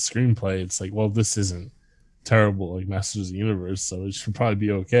the screenplay, it's like, well, this isn't terrible like Masters of the Universe, so it should probably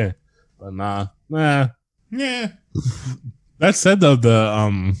be okay. But nah. Yeah. That said,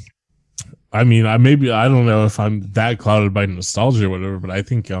 though, I mean, I don't know if I'm that clouded by nostalgia or whatever, but I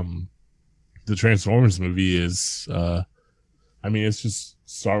think the Transformers movie is I mean, it's just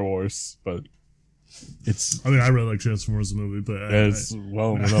Star Wars, but I mean, I really like Transformers the movie, but it's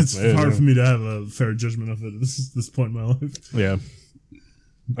enough. It's hard for me to have a fair judgment of it at this point in my life. Yeah.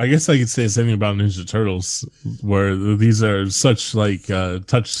 I guess I could say something about Ninja Turtles, where these are such like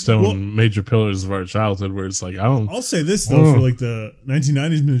touchstone major pillars of our childhood. Where it's like I'll say this though, for like the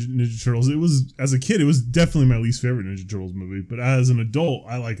 1990s Ninja Turtles, it was, as a kid, it was definitely my least favorite Ninja Turtles movie. But as an adult,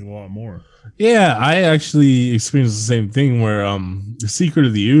 I like it a lot more. Yeah, I actually experienced the same thing where The Secret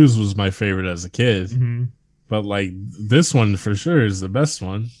of the Ooze was my favorite as a kid, but like this one for sure is the best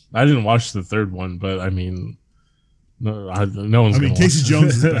one. I didn't watch the third one, but I mean. No one's. I mean, Casey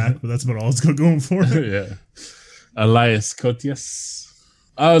Jones is back, but that's about all it's going for. Yeah, Elias Koteas.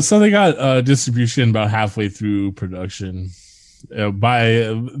 So they got distribution about halfway through production.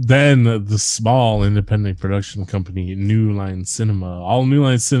 By then, the small independent production company New Line Cinema. All New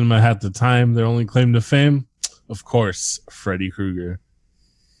Line Cinema at the time, their only claim to fame, of course, Freddy Krueger.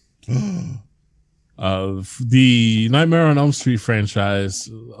 The Nightmare on Elm Street franchise,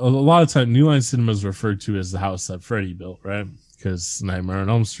 a lot of time New Line Cinema is referred to as the house that Freddy built, right? Because Nightmare on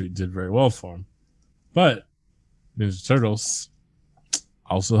Elm Street did very well for him. But Ninja Turtles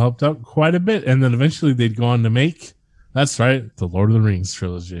also helped out quite a bit. And then eventually they'd go on to make, that's right, the Lord of the Rings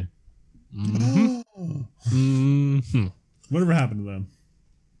trilogy. Whatever happened to them?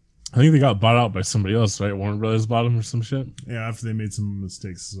 I think they got bought out by somebody else, right? Warner Brothers bought them or some shit. Yeah, after they made some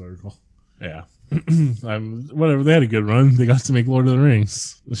mistakes, as I recall. Yeah. Whatever, they had a good run. They got to make Lord of the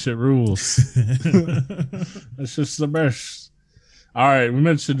Rings. The shit rules. That's just the best. All right, we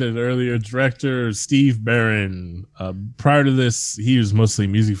mentioned it earlier. Director Steve Barron. Prior to this, he was mostly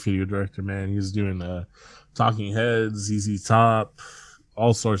music video director, man. He was doing Talking Heads, ZZ Top,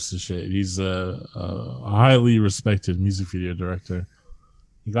 all sorts of shit. He's a highly respected music video director.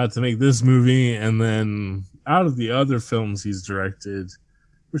 He got to make this movie, and then out of the other films he's directed,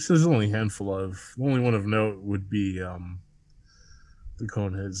 which there's only a handful of. The only one of note would be the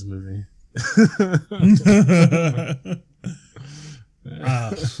Coneheads movie.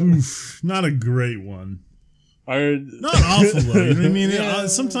 Not a great one. Not awful though. You know what I mean? Yeah.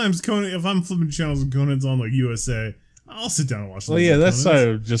 Sometimes if I'm flipping channels and Coneheads on like USA, I'll sit down and watch. Well, yeah, that's what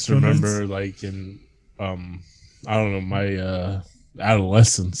I just remember. Like in I don't know, my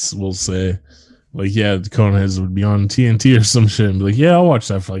adolescence, we'll say. Like, yeah, the Coneheads would be on TNT or some shit and be like, yeah, I'll watch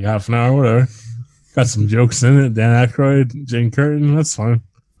that for like half an hour, whatever. Got some jokes in it. Dan Aykroyd, Jane Curtin, that's fine.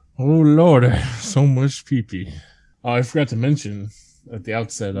 Oh, Lord, so much pee-pee. Oh, I forgot to mention at the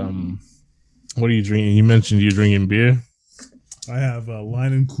outset, what are you drinking? You mentioned you're drinking beer. I have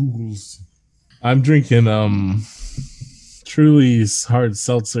Leinenkugels. I'm drinking Truly's hard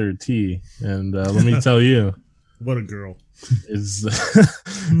seltzer tea, and let me tell you. What a girl. It's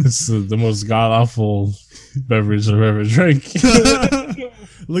the most god-awful beverage I've ever drank.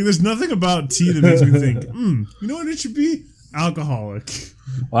 Like, there's nothing about tea that makes me think, you know what it should be? Alcoholic.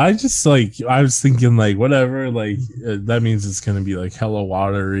 Well, I was thinking, like, whatever, like, that means it's going to be, like, hella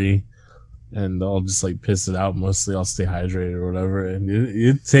watery, and I'll just, like, piss it out. Mostly I'll stay hydrated or whatever, and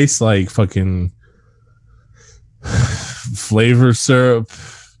it tastes like fucking flavor syrup,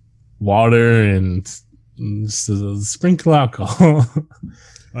 water, and sprinkle alcohol.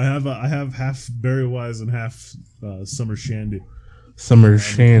 I have half Berry Wise and half Summer Shandy. Summer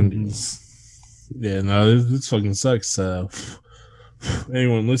Shandy. Yeah, no, this fucking sucks.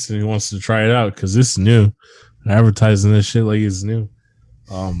 Anyone listening who wants to try it out, because this is new. I'm advertising this shit like it's new.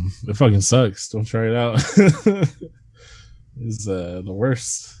 It fucking sucks. Don't try it out. It's the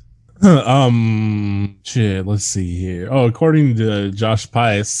worst. Shit, let's see here. Oh, according to Josh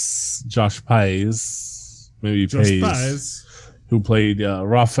Pais, who played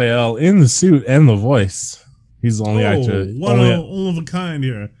Raphael in the suit and the voice. He's the only actor. All of a kind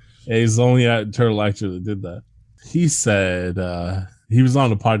here. Yeah, he's the only turtle actor that did that. He said he was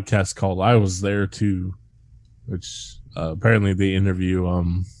on a podcast called I Was There Too, which apparently they interview I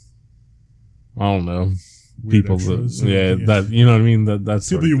don't know, people that, that, you know what I mean, that's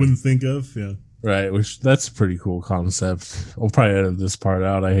people you wouldn't think of. Yeah, right, which that's a pretty cool concept. I'll probably edit this part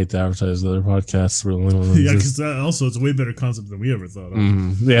out. I hate to advertise other podcasts. Yeah, because also it's a way better concept than we ever thought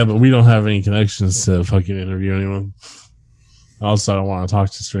of. Yeah, but we don't have any connections to fucking interview anyone. Also, I don't want to talk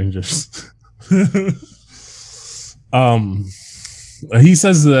to strangers. He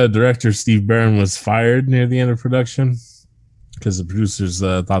says the director Steve Barron was fired near the end of production because the producers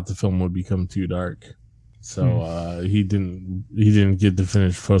thought the film would become too dark, so he didn't get to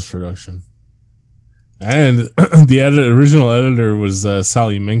finish post production. And the original editor was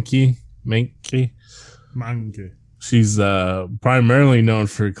Sally Menke. Menke. Manke. She's primarily known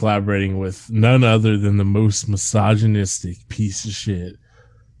for collaborating with none other than the most misogynistic piece of shit,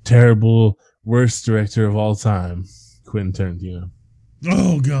 terrible, worst director of all time, Quentin Tarantino.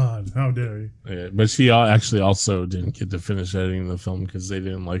 Oh God! How dare you? Yeah, but she actually also didn't get to finish editing the film because they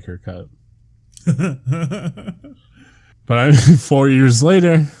didn't like her cut. But 4 years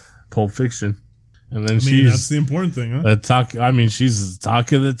later, Pulp Fiction. And then that's the important thing, huh? She's the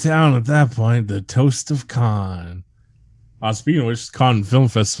talk of the town at that point, the toast of Cannes. Speaking of which, Cannes Film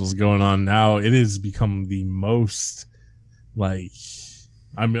Festival is going on now. It has become the most,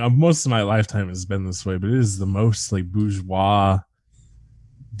 most of my lifetime has been this way, but it is the most bourgeois,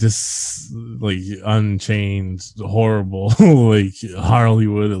 unchained, horrible,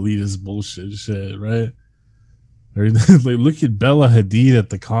 Hollywood elitist bullshit shit, right? Look at Bella Hadid at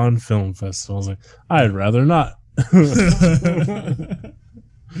the Cannes Film Festival. I was like, I'd rather not.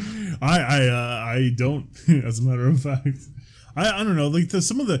 I don't. As a matter of fact, I don't know.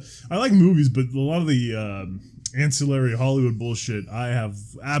 I like movies, but a lot of the ancillary Hollywood bullshit, I have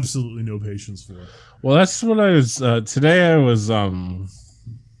absolutely no patience for. Well, that's what I was today.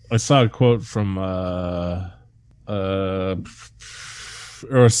 I saw a quote from Urasawa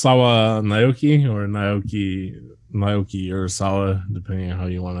Naoki Urasawa, depending on how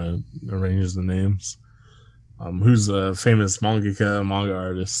you want to arrange the names. Who's a famous manga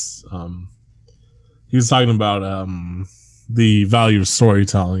artist. He was talking about the value of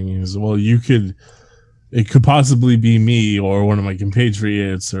storytelling. He was, well, it could possibly be me or one of my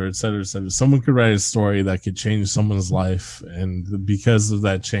compatriots or et cetera, et cetera. Someone could write a story that could change someone's life. And because of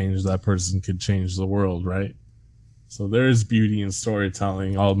that change, that person could change the world, right? So there is beauty in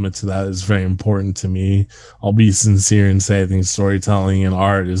storytelling. I'll admit to that. It's very important to me. I'll be sincere and say I think storytelling and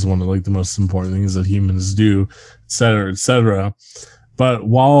art is one of the most important things that humans do, et cetera, et cetera. But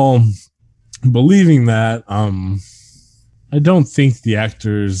while believing that, I don't think the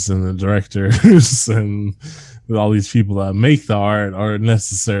actors and the directors and all these people that make the art are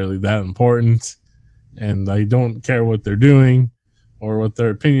necessarily that important. And I don't care what they're doing or what their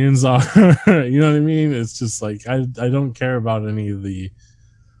opinions are. You know what I mean? It's just I don't care about any of the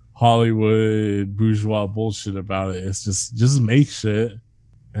Hollywood bourgeois bullshit about it. It's just make shit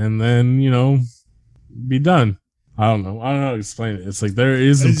and then, be done. I don't know how to explain it. It's there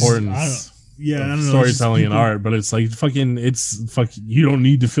is importance. Storytelling and art, but it's you don't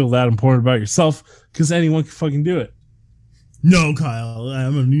need to feel that important about yourself because anyone can fucking do it. No, Kyle,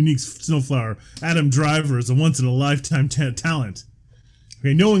 I'm a unique snowflower. Adam Driver is a once-in-a-lifetime talent.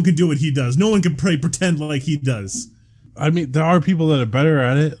 Okay, no one can do what he does. No one can pretend like he does. I mean, there are people that are better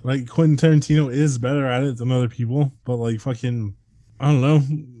at it. Like Quentin Tarantino is better at it than other people, but I don't know.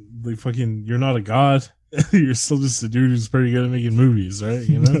 You're not a god. You're still just a dude who's pretty good at making movies, right?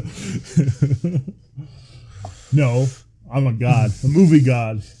 No, I'm a god, a movie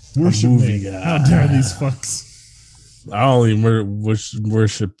god. Worship me. God. How dare these fucks? I only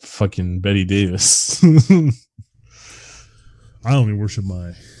worship fucking Betty Davis. I only worship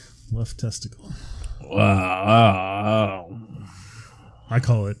my left testicle. Wow. I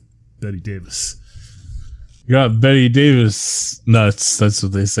call it Betty Davis. You got Betty Davis nuts. That's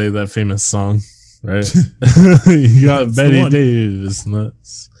what they say, that famous song, right? You got Betty Davis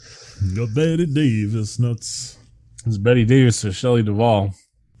nuts. You got Betty Davis nuts. It's Betty Davis or Shelley Duvall.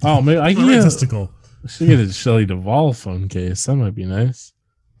 Oh, man, I can get testicle. I should get a Shelley Duvall phone case. That might be nice.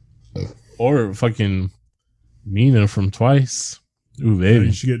 Or fucking Mina from Twice. Ooh, baby.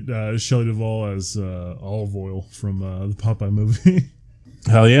 You should get Shelley Duvall as olive oil from the Popeye movie.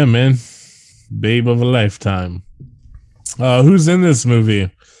 Hell yeah, man. Babe of a lifetime. Who's in this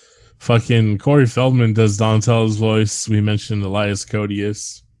movie? Fucking Corey Feldman does Donatello's voice. We mentioned Elias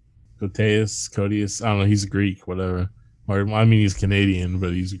Koteas. I don't know. He's Greek, whatever. Or, he's Canadian,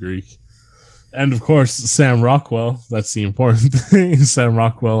 but he's Greek. And, of course, Sam Rockwell. That's the important thing. Sam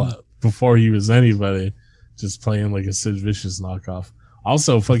Rockwell, before he was anybody, just playing like a Sid Vicious knockoff.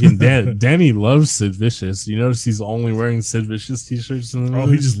 Also, fucking Danny loves Sid Vicious. You notice he's only wearing Sid Vicious t-shirts in the movie? Oh,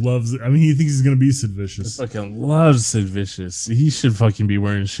 he just loves it. I mean, he thinks he's going to be Sid Vicious. He fucking loves Sid Vicious. He should fucking be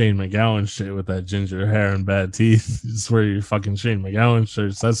wearing Shane McGowan shit with that ginger hair and bad teeth. Just wear your fucking Shane McGowan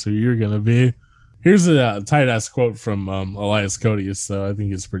shirts. That's who you're going to be. Here's a tight-ass quote from Elias Koteas, though. I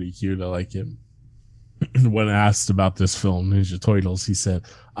think it's pretty cute. I like it. When asked about this film, Ninja Turtles, he said,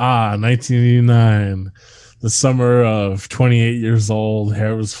 1989. The summer of 28 years old,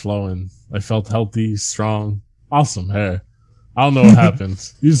 hair was flowing. I felt healthy, strong, awesome hair. I don't know what happened.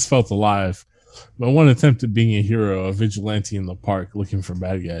 You just felt alive. my one attempt at being a hero, a vigilante in the park looking for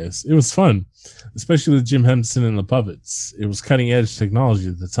bad guys. It was fun, especially with Jim Henson and the puppets. It was cutting edge technology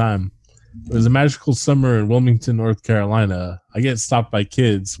at the time. It was a magical summer in Wilmington, North Carolina. I get stopped by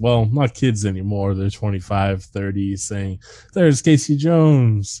kids. Well, not kids anymore. They're 25, 30, saying, "There's Casey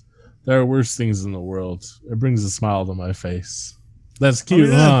Jones. There are worse things in the world." It brings a smile to my face. That's cute,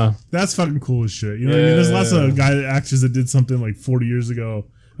 huh? That's fucking cool as shit. You know what I mean? There's lots of actors that did something like 40 years ago.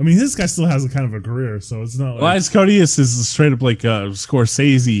 I mean, this guy still has a kind of a career, so it's not like... Elias Koteas is straight up like a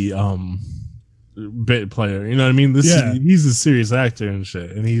Scorsese bit player. You know what I mean? He's a serious actor and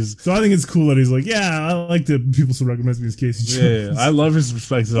shit. And so I think it's cool that he's like, yeah, I like that people still recognize me as Casey Jones. Yeah, I love his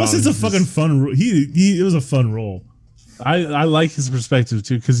perspective. Plus, it's a fucking fun role. It was a fun role. I like his perspective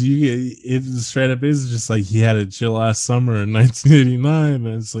too, because it straight up is just like he had a chill ass summer in 1989, and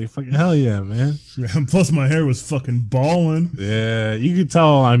it's like fucking hell yeah, man. Yeah, plus my hair was fucking balling. Yeah, you could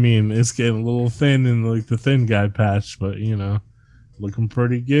tell. I mean, it's getting a little thin in like the thin guy patch, but you know, looking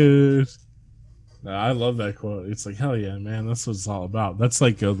pretty good. I love that quote. It's like hell yeah, man. That's what it's all about. That's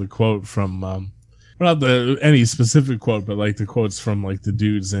like the quote from not any specific quote, but like the quotes from like the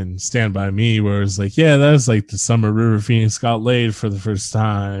dudes in Stand By Me, where it's like, yeah, that's like the summer River Phoenix got laid for the first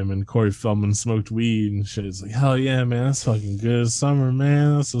time, and Corey Feldman smoked weed and shit. It's like, hell yeah, man, that's fucking good summer,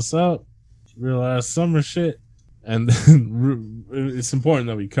 man. That's what's up. Real ass summer shit. And then it's important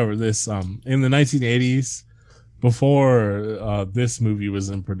that we cover this. In the 1980s, before this movie was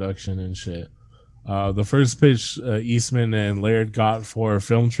in production and shit, the first pitch Eastman and Laird got for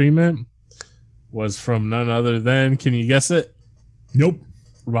film treatment was from none other than, can you guess it? Nope.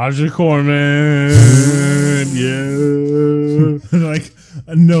 Roger Corman. Yeah. Like,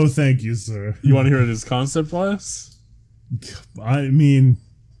 no thank you, sir. You want to hear what his concept was? I mean,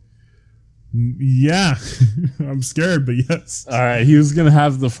 yeah. I'm scared, but yes. All right. He was going to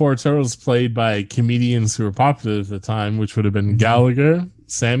have the four turtles played by comedians who were popular at the time, which would have been Gallagher,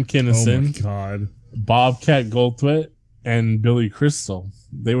 Sam Kinison, oh my God, Bobcat Goldthwait, and Billy Crystal.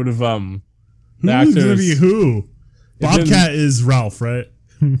 They would have... Who's going to be who? Bobcat is Ralph, right?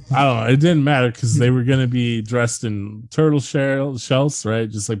 I don't know. It didn't matter because they were going to be dressed in turtle shells, right?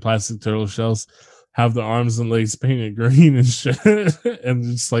 Just like plastic turtle shells. Have the arms and legs painted green and shit. And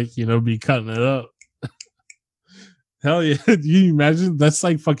just like, you know, be cutting it up. Hell yeah. Do you imagine? That's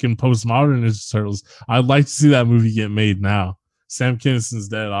like fucking postmodern Ninja Turtles. I'd like to see that movie get made now. Sam Kinison's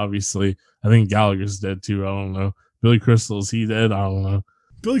dead, obviously. I think Gallagher's dead too. I don't know. Billy Crystal, is he dead? I don't know.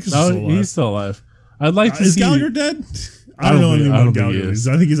 Billy Crystal's still alive. He's still alive. I'd like to see... Is Gallagher dead? I don't know anything about Gallagher. I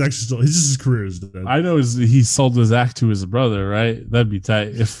think he's actually still... It's just his career is dead. I know he sold his act to his brother, right? That'd be tight.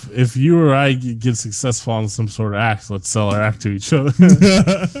 If you or I get successful on some sort of act, let's sell our act to each other.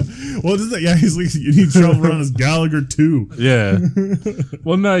 Well, yeah, he's like, you need travel around as Gallagher too. Yeah.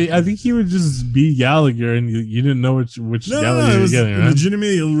 Well, no, I think he would just be Gallagher, and you didn't know which Gallagher you were getting, right?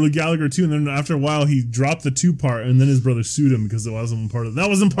 Legitimately Gallagher too, and then after a while he dropped the 2 part, and then his brother sued him because it wasn't part of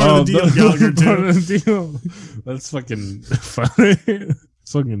the deal. Gallagher too. Part of the deal. That's fucking funny.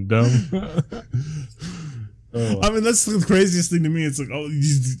 It's fucking dumb. I mean, that's the craziest thing to me. It's like, oh,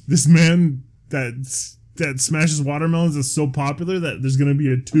 this man that smashes watermelons is so popular that there's gonna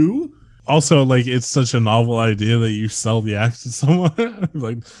be a 2. Also, like, it's such a novel idea that you sell the act to someone.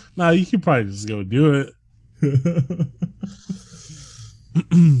 Like, nah, you could probably just go do it.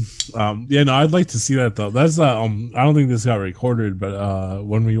 Yeah, no, I'd like to see that though. That's I don't think this got recorded, but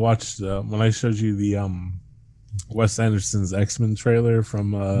when we watched when I showed you the Wes Anderson's X-Men trailer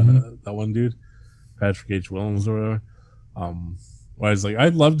from that one dude, Patrick H. Willems or whatever, where I was like,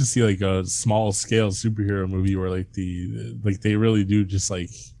 I'd love to see like a small scale superhero movie where like they really do just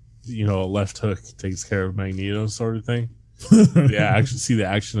like, you know, a left hook takes care of Magneto sort of thing. Yeah, actually see the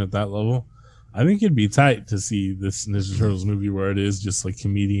action at that level. I think it'd be tight to see this Ninja Turtles movie where it is just like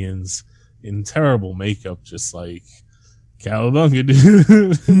comedians in terrible makeup, just like Cowabunga,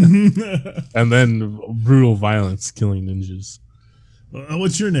 dude. And then brutal violence killing ninjas.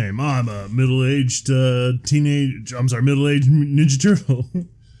 What's your name? I'm a middle-aged middle-aged Ninja Turtle.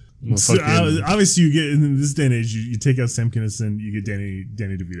 So, obviously, you get in this day and age, you take out Sam Kinison, you get Danny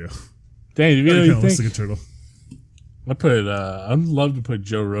DeVito. Danny DeVito, you looks like a turtle. I'd love to put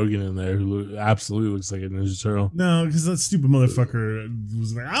Joe Rogan in there, who absolutely looks like a Ninja Turtle. No, because that stupid motherfucker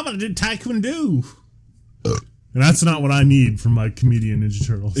was like, I'm gonna do Taekwondo. And that's not what I need from my comedian Ninja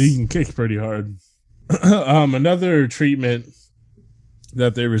Turtles. He can kick pretty hard. Another treatment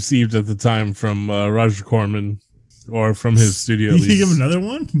that they received at the time from Roger Corman, or from his studio. Did he give another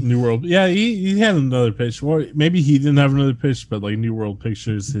one? New World. Yeah, he had another pitch. Or maybe he didn't have another pitch, but like New World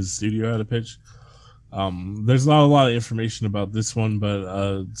Pictures, his studio had a pitch. There's not a lot of information about this one,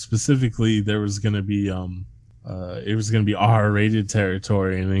 but specifically there was going to be it was going to be R-rated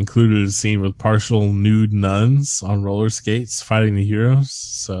territory, and it included a scene with partial nude nuns on roller skates fighting the heroes.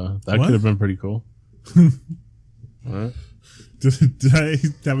 So that could have been pretty cool. Right. Did I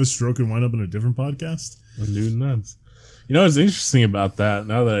have a stroke and wind up in a different podcast? Nude nuns. You know what's interesting about that?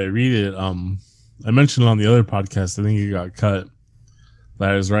 Now that I read it, I mentioned on the other podcast, I think it got cut,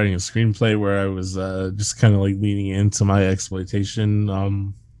 that I was writing a screenplay where I was just kind of like leaning into my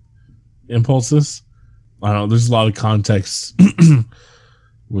exploitation impulses. I don't know, there's a lot of context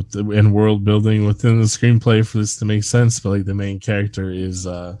with and world building within the screenplay for this to make sense, but like the main character is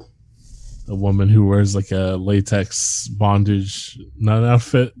a woman who wears like a latex bondage nun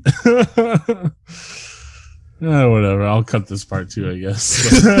outfit. Whatever. I'll cut this part too, I guess.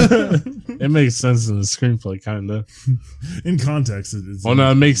 It makes sense in the screenplay, kind of. In context, it's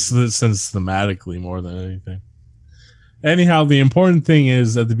no, it makes sense thematically more than anything. Anyhow, the important thing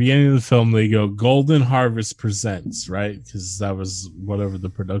is at the beginning of the film, they go Golden Harvest Presents, right? Because that was whatever the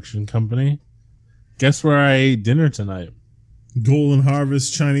production company. Guess where I ate dinner tonight? Golden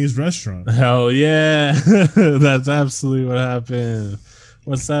Harvest Chinese restaurant. Hell yeah. That's absolutely what happened.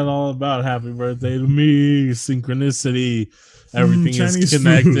 What's that all about? Happy birthday to me. Synchronicity. Everything is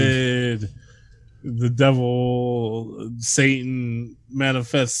connected. Food. The devil, Satan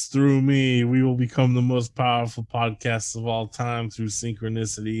manifests through me. We will become the most powerful podcast of all time through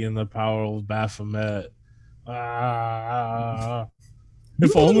synchronicity and the power of Baphomet.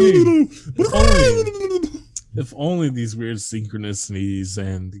 If only these weird synchronicities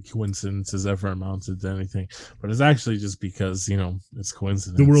and coincidences ever amounted to anything. But it's actually just because, it's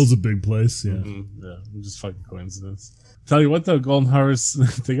coincidence. The world's a big place, yeah. Mm-hmm. Yeah, just fucking coincidence. Tell you what, though, Golden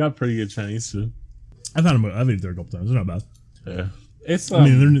Harvest, they got pretty good Chinese food. I've had them. I've eaten there a couple times. They're not bad. Yeah, it's. I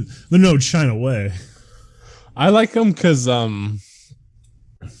mean, they're no China way. I like them because first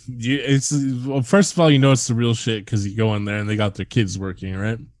of all, it's the real shit because you go in there and they got their kids working,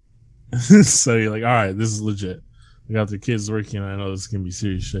 right? So you're like, all right, this is legit. They got their kids working. I know this is gonna be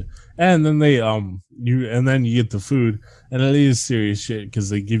serious shit. And then they you get the food, and it is serious shit because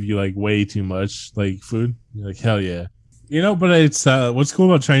they give you like way too much like food. You're like, hell yeah. But it's what's cool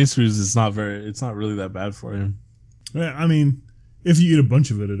about Chinese food is it's not really that bad for you. Yeah, I mean, if you eat a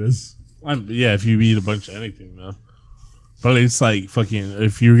bunch of it, it is. Yeah, if you eat a bunch of anything, though. But it's like fucking,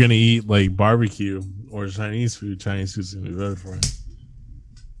 if you're gonna eat like barbecue or Chinese food's gonna be better for you.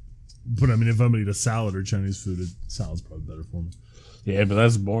 But I mean, if I'm gonna eat a salad or Chinese food, salad's probably better for me. Yeah, but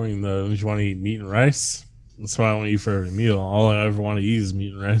that's boring though. Don't you want to eat meat and rice? That's what I want to eat for every meal. All I ever want to eat is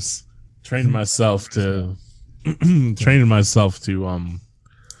meat and rice. Training myself to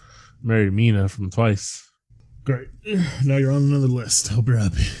marry Mina from Twice. Great. Now you're on another list. Hope you're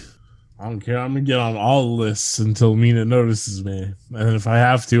happy. I don't care. I'm gonna get on all the lists until Mina notices me, and if I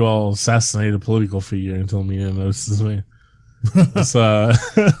have to, I'll assassinate a political figure until Mina notices me. What's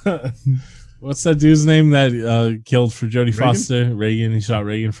that dude's name that killed for Jodie Foster? Reagan. He shot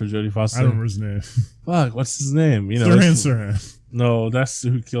Reagan for Jodie Foster. I don't remember his name. Fuck. What's his name? Sirhan. No, that's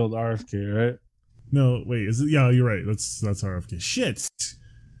who killed RFK, right? No, wait, is it? Yeah, you're right. That's RFK. Shit,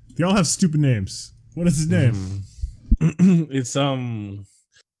 they all have stupid names. What is his name? It's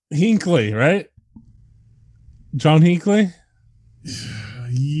Hinckley, right? John Hinckley.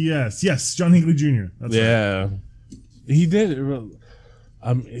 Yes, John Hinckley Jr. That's right. He did.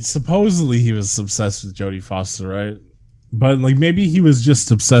 Supposedly he was obsessed with Jodie Foster, right? But like maybe he was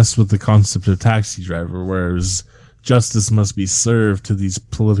just obsessed with the concept of Taxi Driver, whereas justice must be served to these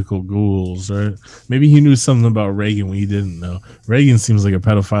political ghouls, right? Maybe he knew something about Reagan we didn't know. Reagan seems like a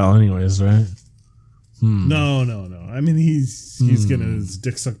pedophile anyways, right? No. I mean, he's getting his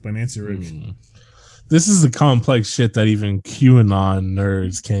dick sucked by Nancy Reagan. This is the complex shit that even QAnon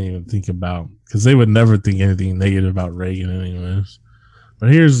nerds can't even think about because they would never think anything negative about Reagan anyways.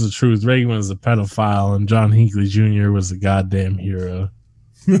 But here's the truth. Reagan was a pedophile and John Hinckley Jr. was a goddamn hero.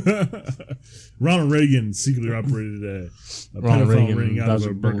 Ronald Reagan secretly operated a pedophile ring out of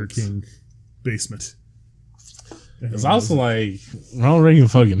a Burger King basement. It's also like Ronald Reagan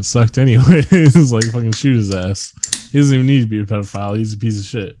fucking sucked anyway. It's like fucking shoot his ass. He doesn't even need to be a pedophile. He's a piece of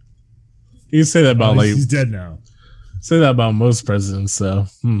shit. You can say that about he's dead now. Say that about most presidents. So,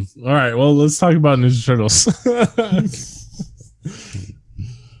 all right. Well, let's talk about Ninja Turtles.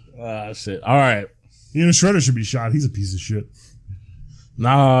 Shit. All right. Shredder should be shot. He's a piece of shit.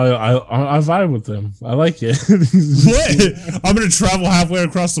 Nah, I vibe with him. I like it. What? I'm gonna travel halfway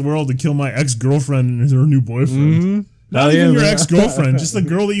across the world to kill my ex-girlfriend and her new boyfriend. Mm-hmm. Not even your ex-girlfriend, just the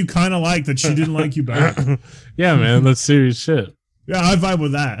girl that you kind of like that she didn't like you back. Yeah, man, that's serious shit. Yeah, I vibe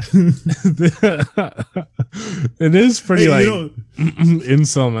with that. It is pretty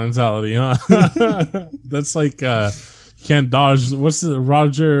incel mentality, huh? That's like can't dodge. What's the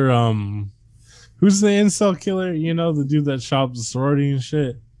Roger? Who's the incel killer? You know, the dude that shot up the sorority and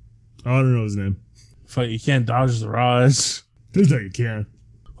shit. I don't know his name. Fuck, you can't dodge the Raj. Feels like you can.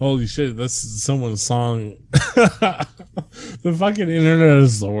 Holy shit, that's someone's song. The fucking internet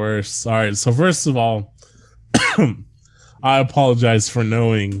is the worst. All right, so first of all, I apologize for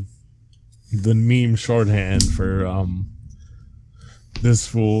knowing the meme shorthand for this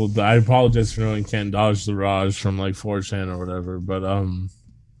fool. I apologize for knowing can't dodge the Raj from like 4chan or whatever, but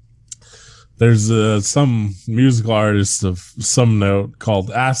there's some musical artist of some note called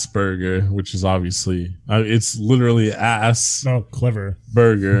Asperger, which is obviously it's literally ass. Oh, clever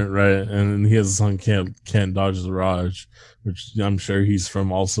burger, right? And he has a song can't dodge the Raj, which I'm sure he's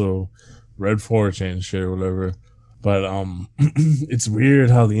from also Red 4chan shit or whatever. But it's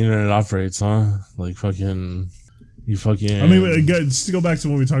weird how the internet operates, huh? Like fucking. I mean, just to go back to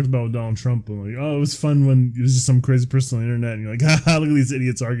what we talked about with Donald Trump, and like, oh, it was fun when it was just some crazy person on the internet, and you're like, look at these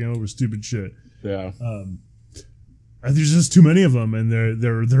idiots arguing over stupid shit. Yeah. There's just too many of them, and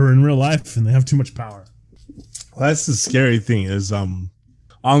they're in real life, and they have too much power. Well, that's the scary thing is, on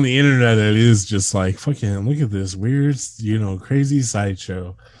the internet, it is just like fucking look at this weird, crazy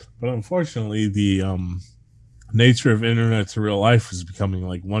sideshow. But unfortunately, the nature of internet to real life is becoming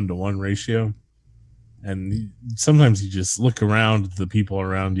like 1-to-1 ratio. And sometimes you just look around at the people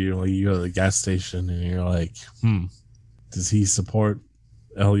around you, like you go to the gas station and you're like, does he support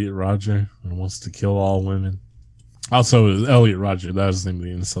Elliot Rodger and wants to kill all women? Also, it was Elliot Rodger, that was the name of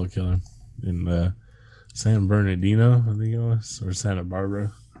the incel killer in San Bernardino, I think it was, or Santa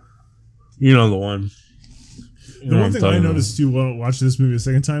Barbara. You know the one. The one thing I noticed too while watching this movie a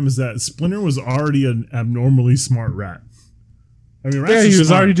second time is that Splinter was already an abnormally smart rat. I mean, yeah, he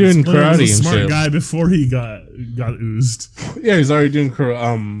was already doing karate was a and smart shit. Guy before he got oozed. Yeah, he's already doing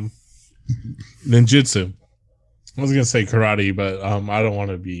ninjutsu. I was gonna say karate, but I don't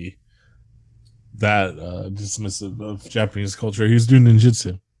want to be that dismissive of Japanese culture. He was doing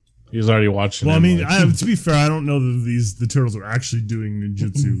ninjutsu. He was already watching. Well, I mean, to be fair, I don't know that the turtles are actually doing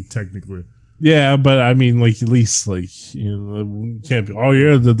ninjutsu technically. Yeah, but I mean, like at least can't be. Oh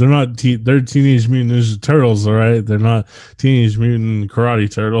yeah, they're not. They're Teenage Mutant Ninja Turtles, all right. They're not Teenage Mutant Karate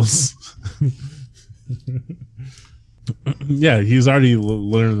Turtles. Yeah, he's already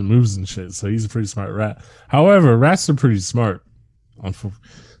learning the moves and shit, so he's a pretty smart rat. However, rats are pretty smart.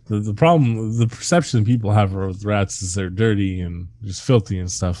 The problem, the perception people have with rats is they're dirty and just filthy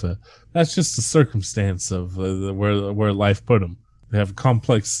and stuff. That's just a circumstance of where life put them. They have a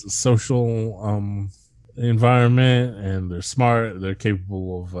complex social environment, and they're smart. They're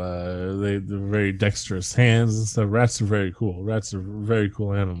capable of. They're very dexterous hands and stuff. Rats are very cool. Rats are a very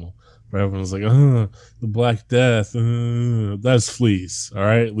cool animal. But everyone's like, the Black Death. That's fleas. All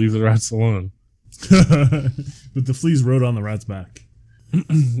right, leave the rats alone. But the fleas rode on the rat's back.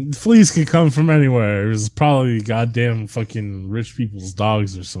 Fleas can come from anywhere. It was probably goddamn fucking rich people's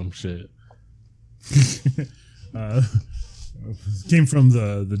dogs or some shit. Came from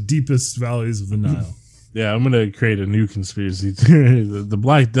the deepest valleys of the Nile. Yeah, I'm gonna create a new conspiracy theory. The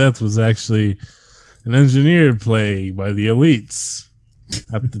Black Death was actually an engineered plague by the elites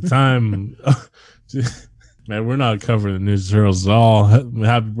at the time. Man, we're not covering the Ninja Turtles at all.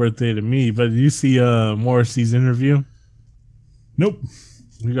 Happy birthday to me! But did you see Morrissey's interview? Nope.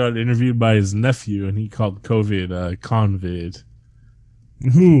 He got interviewed by his nephew, and he called COVID convid.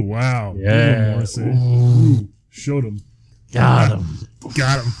 Ooh, wow! Yeah, Morrissey. Ooh, showed him. Got him.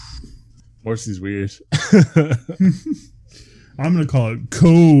 Morrissey's weird. I'm gonna call it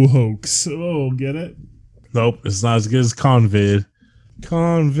co-hoax. Oh, get it? Nope, it's not as good as convid.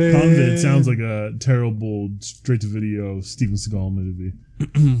 Convid sounds like a terrible straight-to-video Steven Seagal movie.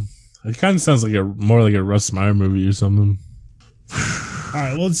 It kind of sounds like more like a Russ Meyer movie or something. All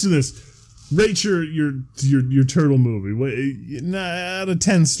right, well, let's do this. Rate your turtle movie. Out of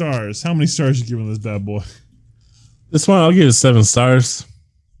 10 stars, how many stars you giving this bad boy? This one, I'll give it 7 stars.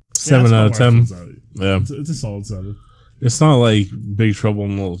 7 out of 10. Yeah, it's a solid 7. It's not like Big Trouble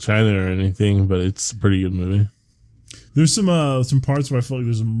in Little China or anything, but it's a pretty good movie. There's some parts where I felt like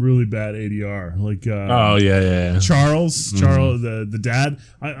there's some really bad ADR. Like Charles, the dad.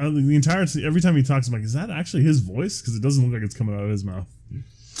 The entire every time he talks, I'm like, is that actually his voice? Because it doesn't look like it's coming out of his mouth.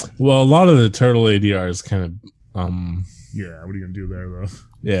 Well, a lot of the turtle ADR is kind of yeah, what are you gonna do there though?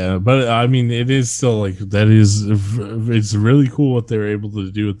 Yeah, but I mean, it is still like that is. It's really cool what they were able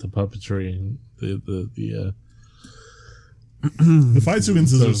to do with the puppetry and the fight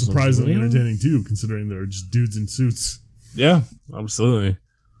sequences are surprisingly entertaining too, considering they're just dudes in suits. Yeah, absolutely.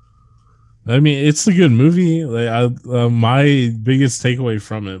 I mean, it's a good movie. Like, my biggest takeaway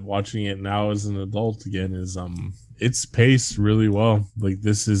from it, watching it now as an adult again, is it's paced really well. Like,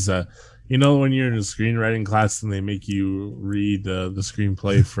 this is when you're in a screenwriting class and they make you read the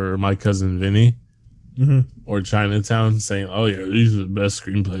screenplay for My Cousin Vinny or Chinatown, saying, "Oh yeah, these are the best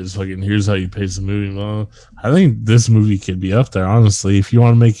screenplays. Fucking here's how you pace a movie." Well, I think this movie could be up there. Honestly, if you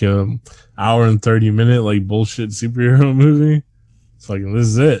want to make a hour and 30-minute like bullshit superhero movie, fucking this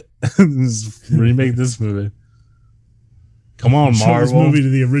is it. Remake this movie. Come on, Show Marvel. this movie to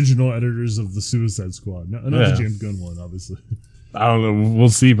the original editors of the Suicide Squad. Not the James Gunn one, obviously. I don't know. We'll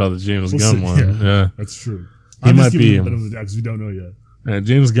see about the James Gunn one. Yeah, that's true. He might be because we don't know yet. Yeah,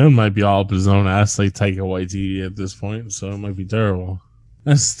 James Gunn might be all up his own ass like Taika Waititi at this point, so it might be terrible.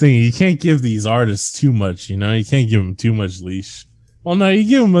 That's the thing. You can't give these artists too much, you know? You can't give them too much leash. Well, no, you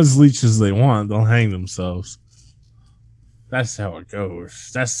give them as leash as they want. They'll hang themselves. That's how it goes.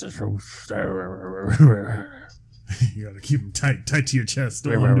 That's the truth. You gotta keep them tight to your chest.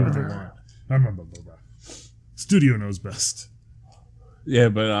 Don't let them do what they want. Studio knows best. Yeah,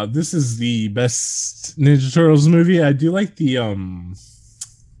 but this is the best Ninja Turtles movie. I do like the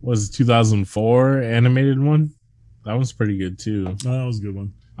was it 2004 animated one? That one's pretty good too. Oh, that was a good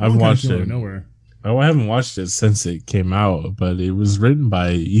one. I've watched it. Nowhere. Oh, I haven't watched it since it came out, but it was written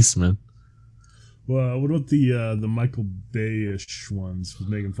by Eastman. Well, what about the Michael Bay-ish ones with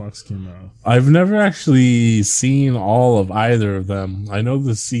Megan Fox came out? I've never actually seen all of either of them. I know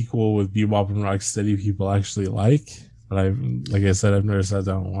the sequel with Bebop and Rocksteady people actually like, but like I said, I've never sat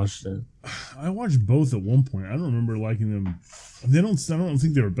down and watched it. I watched both at one point. I don't remember liking them. I don't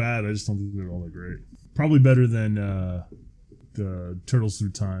think they were bad. I just don't think they were all that great. Probably better than the Turtles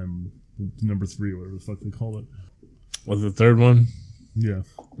Through Time #3, whatever the fuck they call it. Was the third one? Yeah.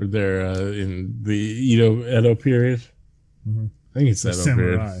 Or they're in the Edo period. Mm-hmm. I think it's Edo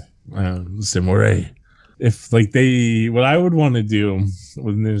Samurai. period. Samurai. If like what I would want to do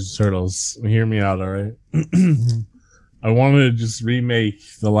with Ninja Turtles, hear me out, all right? I wanted to just remake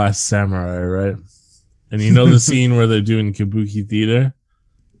The Last Samurai, right? And you know the scene where they're doing Kabuki Theater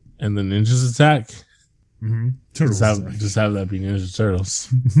and the ninjas attack? Mm-hmm. Just have that be Ninja Turtles.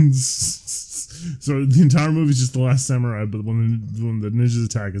 So the entire movie is just The Last Samurai, but when the ninjas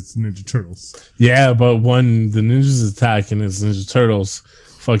attack, it's Ninja Turtles. Yeah, but when the ninjas attack and it's Ninja Turtles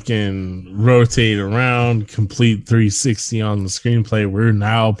fucking rotate around, complete 360 on the screenplay, we're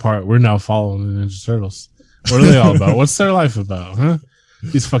now following the Ninja Turtles. What are they all about? What's their life about, huh?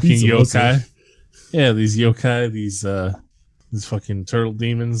 These fucking yokai. Yeah, these yokai, these fucking turtle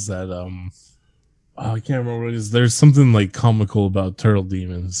demons that I can't remember what it is. There's something like comical about turtle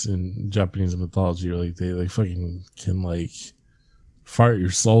demons in Japanese mythology, or like they like fucking can like fart your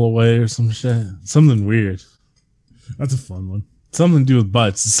soul away or some shit. Something weird. That's a fun one. Something to do with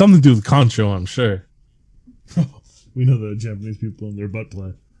butts. Something to do with concho, I'm sure. We know the Japanese people and their butt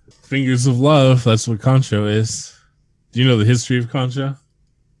play. Fingers of love. That's what concho is. Do you know the history of concho?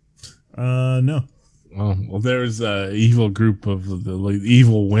 No. Well, there's a evil group of the like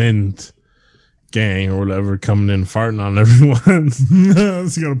evil wind gang or whatever coming in farting on everyone. So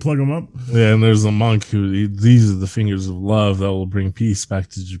you gotta plug them up. Yeah, and there's a monk these are the fingers of love that will bring peace back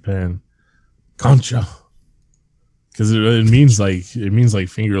to Japan. Concho, because it means like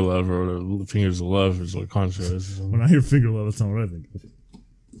finger love or fingers of love is what concho is. When I hear finger love, that's not what I think.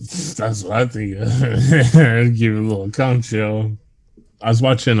 That's what I think. Give it a little concho. I was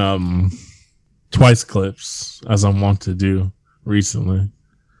watching Twice clips as I'm wont to do recently.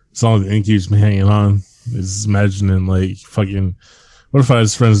 It's the only thing that keeps me hanging on is imagining like fucking what if I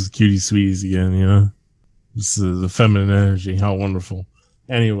was friends with Cutie Sweeties again, you know? Just the feminine energy, how wonderful.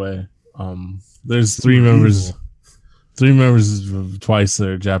 Anyway, there's three members of Twice that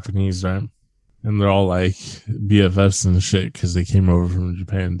are Japanese, right? And they're all like BFFs and shit because they came over from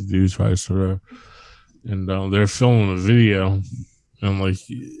Japan to do Twice or whatever. And they're filming a video, and like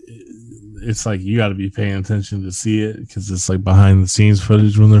it's like you got to be paying attention to see it because it's like behind the scenes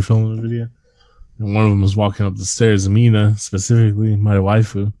footage when they're filming the video. And one of them was walking up the stairs, Mina specifically, my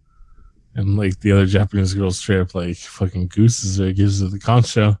waifu, and like the other Japanese girl straight up like fucking gooses her, gives her the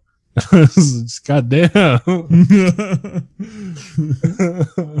concho. Just goddamn.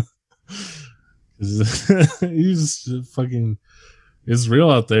 You just fucking. It's real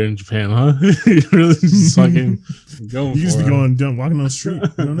out there in Japan, huh? You really just fucking going. You just be going down, walking on the street.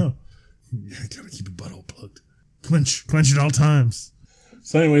 I don't know. You gotta keep your butthole plugged. Clench at all times.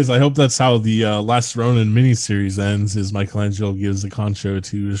 So, anyways, I hope that's how the Last Ronin miniseries ends. Is Michelangelo gives the concho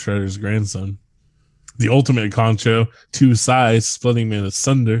to Shredder's grandson, the ultimate concho, two sides, splitting him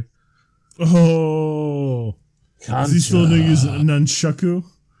asunder. Oh, Does he still use a nunchaku?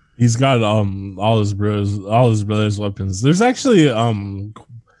 He's got all his brothers' weapons. There's actually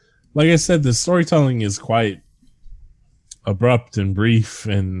like I said, the storytelling is quite abrupt and brief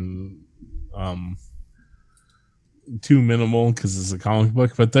and too minimal because it's a comic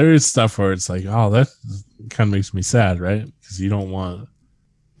book. But there is stuff where it's like, oh, that kind of makes me sad, right? Because you don't want.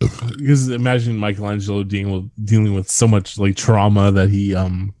 Because imagine Michelangelo dealing with so much like trauma that he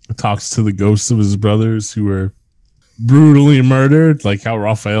talks to the ghosts of his brothers who were brutally murdered. Like how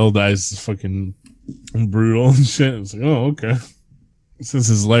Raphael dies is fucking brutal and shit. It's like, oh, okay. Since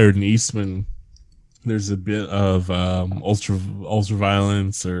it's layered in Eastman, there's a bit of ultra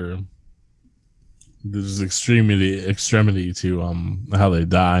violence, or there's extremity to how they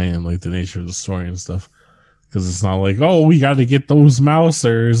die and like the nature of the story and stuff. Because it's not like, oh, we got to get those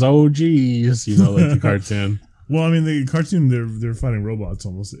mousers. Oh, geez, you know, like the cartoon. Well, I mean, the cartoon they're fighting robots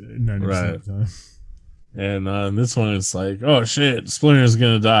almost 90% of the time. And this one, it's like, oh shit, Splinter's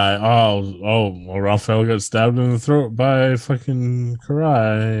gonna die. Well, Raphael got stabbed in the throat by fucking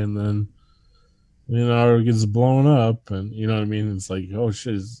Karai, and then Leonardo gets blown up, and you know what I mean. It's like, oh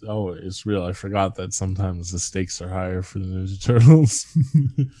shit, it's real. I forgot that sometimes the stakes are higher for the Ninja Turtles.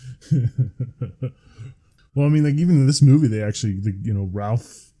 Well, I mean, like even in this movie, they actually,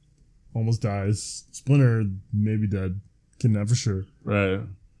 Ralph almost dies. Splinter maybe dead. Kidnapped for sure. Right.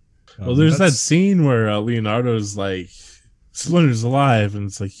 Well, there's that scene where Leonardo's like, Splinter's alive, and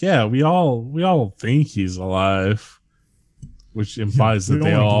it's like, yeah, we all think he's alive, which implies that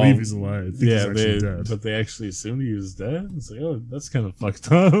they all believe he's alive. Yeah, but they actually assumed he was dead. It's like, oh, that's kind of fucked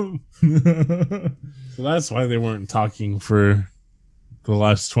up. So that's why they weren't talking for the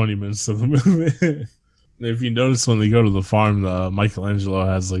last 20 minutes of the movie. If you notice, when they go to the farm, Michelangelo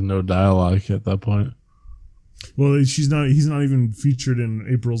has like no dialogue at that point. Well, he's not even featured in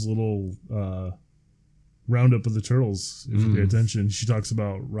April's little roundup of the turtles. If you pay attention, she talks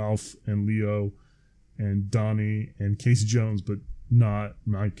about Ralph and Leo and Donnie and Casey Jones, but not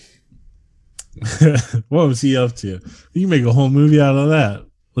Mike. What was he up to? You can make a whole movie out of that.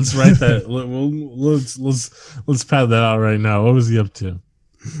 Let's write that. Let's pad that out right now. What was he up to?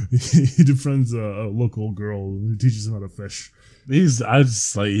 He befriends a local girl who teaches him how to fish. He's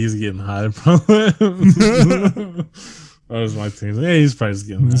getting high, probably. That was my thing. Yeah, he's probably just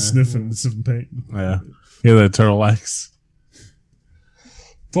getting high. Sniffing paint. Yeah. That turtle X.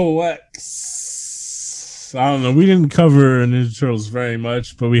 Full X. I don't know. We didn't cover Ninja Turtles very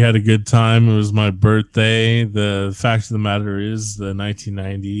much, but we had a good time. It was my birthday. The fact of the matter is, the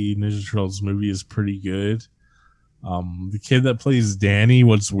 1990 Ninja Turtles movie is pretty good. The kid that plays Danny,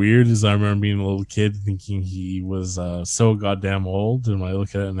 what's weird is I remember being a little kid thinking he was so goddamn old, and when I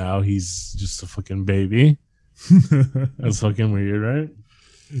look at it now, he's just a fucking baby. That's fucking weird, right?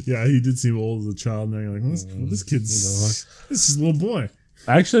 Yeah, he did seem old as a child. Now you're like, well, this kid's this is a little boy.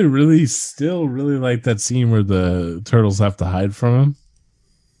 I actually still really like that scene where the turtles have to hide from him.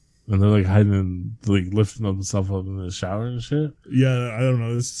 And they're like hiding and like lifting themselves up in the shower and shit. Yeah, I don't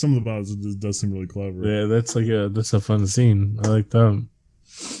know. Some of the bottles does seem really clever. Yeah, that's a fun scene. I like that.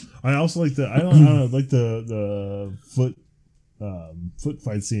 I also like I don't know, like the foot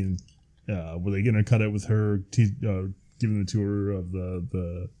fight scene where they get a cut out with her giving the tour of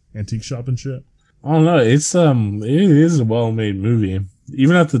the antique shop and shit. I don't know. It is a well made movie.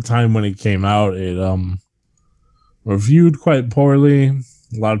 Even at the time when it came out, it reviewed quite poorly.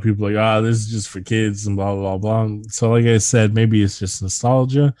 A lot of people are like, this is just for kids and blah, blah, blah. So like I said, maybe it's just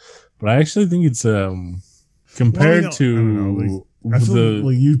nostalgia, but I actually think it's compared to if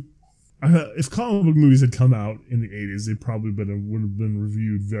comic book movies had come out in the 80s, they probably would have been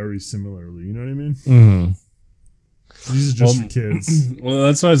reviewed very similarly. You know what I mean? Mm-hmm. These are just for kids. Well,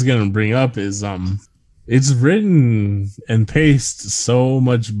 that's what I was going to bring up is it's written and paced so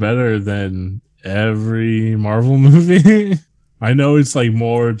much better than every Marvel movie. I know it's like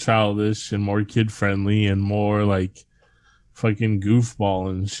more childish and more kid friendly and more like fucking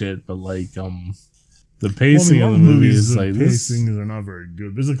goofball and shit, but like the pacing of the movie is like pacing are not very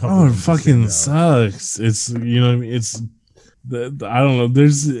good. There's a couple. Oh, it fucking sucks. It's I mean, it's I don't know.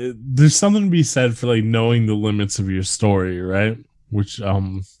 There's something to be said for like knowing the limits of your story, right? Which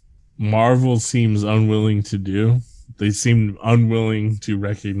Marvel seems unwilling to do. They seem unwilling to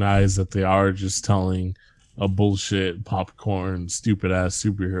recognize that they are just telling a bullshit popcorn stupid ass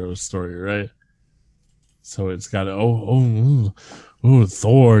superhero story, right? So it's got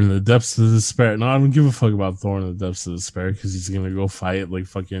Thor in the depths of despair. No, I don't give a fuck about Thor in the depths of despair because he's gonna go fight like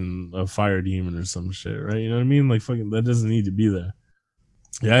fucking a fire demon or some shit, right? You know what I mean? Like fucking that doesn't need to be there.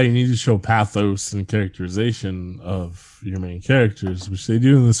 Yeah, you need to show pathos and characterization of your main characters, which they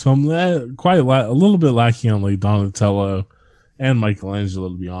do in this film. A little bit lacking on like Donatello and Michelangelo,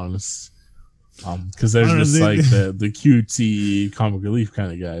 to be honest, because they're just like the cutesy comic relief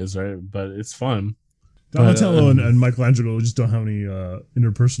kind of guys, right? But it's fun. Donatello and Michelangelo just don't have any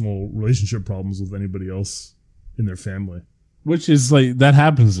interpersonal relationship problems with anybody else in their family. Which is like, that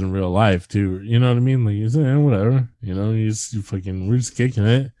happens in real life too. You know what I mean? Like, whatever. You know, we're just kicking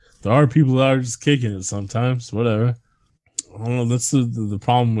it. There are people that are just kicking it sometimes. Whatever. I don't know. That's the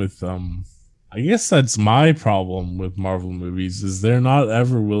problem with I guess that's my problem with Marvel movies, is they're not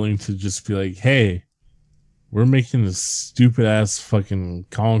ever willing to just be like, hey, we're making this stupid ass fucking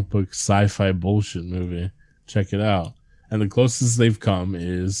comic book sci-fi bullshit movie. Check it out. And the closest they've come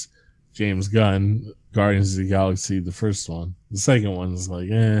is James Gunn, Guardians of the Galaxy, the first one. The second one is like,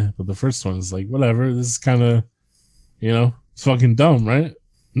 but the first one is like, whatever. This is kind of, it's fucking dumb, right?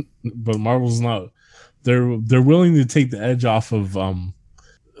 But Marvel's not. They're willing to take the edge off of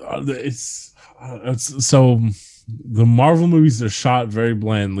so the Marvel movies are shot very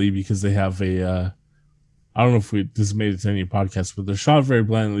blandly because they have a I don't know if this made it to any podcast, but they're shot very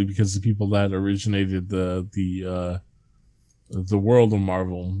blandly because the people that originated the world of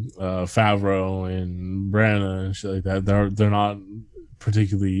Marvel, Favreau and Branagh and shit like that, they're not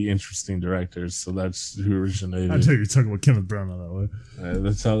particularly interesting directors. So that's who originated. I tell you, you're talking about Kenneth Branagh that way.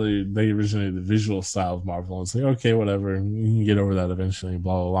 That's how they originated the visual style of Marvel. And it's like, okay, whatever, you can get over that eventually.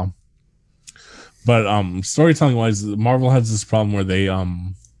 Blah blah blah. But storytelling wise, Marvel has this problem where they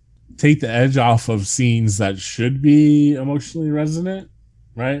take the edge off of scenes that should be emotionally resonant,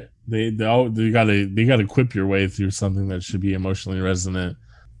 right? They gotta quip your way through something that should be emotionally resonant.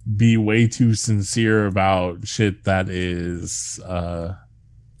 Be way too sincere about shit that is kind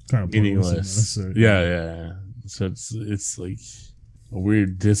of meaningless. Yeah. So it's like a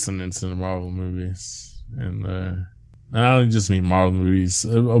weird dissonance in the Marvel movies, and I don't just mean Marvel movies.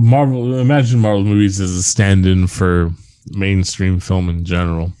 Imagine Marvel movies as a stand-in for mainstream film in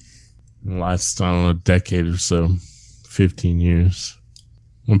general. In the last, I don't know, decade or so, 15 years.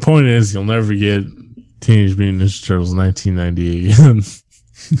 My point is, you'll never get Teenage Mutant Ninja Turtles 1998 again.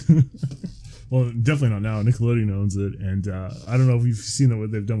 Well, definitely not now. Nickelodeon owns it, and I don't know if you've seen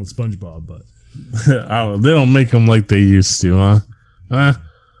what they've done with SpongeBob, but they don't make them like they used to, huh? All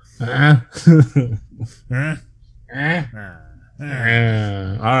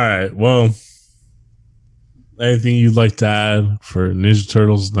right. Well, anything you'd like to add for Ninja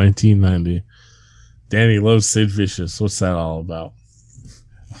Turtles 1990? Danny loves Sid Vicious. What's that all about?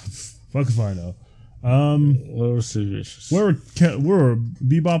 Fuck if I know. Where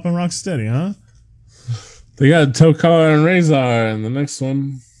Bebop and Rocksteady, huh? They got Tokar and Razor in the next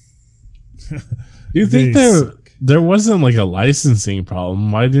one. You think there wasn't like a licensing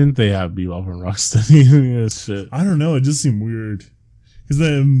problem? Why didn't they have Bebop and Rocksteady in this shit? I don't know. It just seemed weird. Because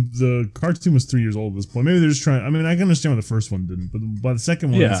the cartoon was 3 years old at this point. Maybe they're just trying. I mean, I can understand why the first one didn't, but by the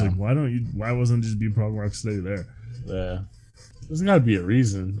second one, it's like, why wasn't it just Bebop and Rocksteady there? Yeah. There's got to be a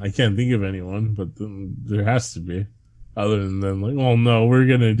reason. I can't think of anyone, but there has to be. Other than them, like, well, no, we're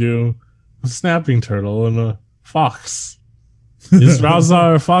going to do a snapping turtle and a fox. Is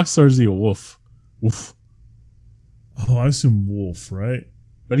Razar a fox or is he a wolf? Wolf. Oh, I assume wolf, right?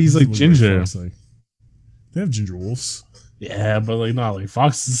 But he's like ginger. They have ginger wolves. Yeah, but like not like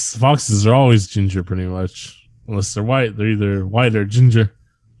foxes. Foxes are always ginger pretty much. Unless they're white. They're either white or ginger.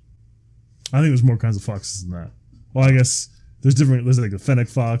 I think there's more kinds of foxes than that. Well, I guess there's like a fennec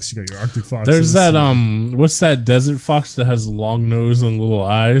fox, you got your Arctic fox. There's that what's that desert fox that has a long nose and little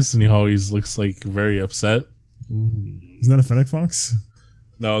eyes and he always looks like very upset? Isn't that a fennec fox?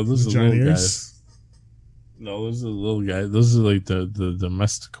 No, those are little guys. No, those are the little guys. Those are like the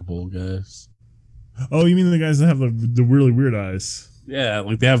domesticable guys. Oh, you mean the guys that have the really weird eyes? Yeah,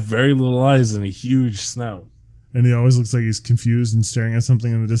 like they have very little eyes and a huge snout. And he always looks like he's confused and staring at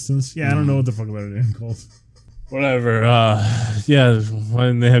something in the distance. Yeah, I don't know what the fuck that name called. Whatever. Yeah,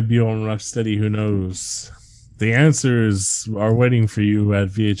 when they have Bebop and Rocksteady, who knows? The answers are waiting for you at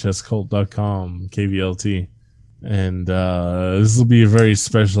vhscult.com, KVLT. And this will be a very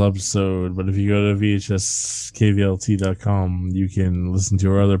special episode, but if you go to vhskvlt.com, you can listen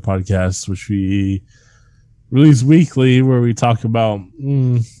to our other podcasts, which we release weekly, where we talk about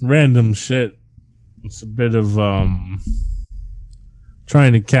random shit. It's a bit of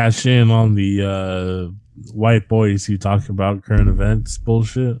trying to cash in on the white boys who talk about current events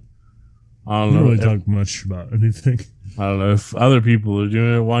bullshit. I don't know. Really talk much about anything. I don't know if other people are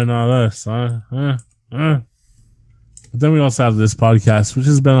doing it. Why not us? But then we also have this podcast, which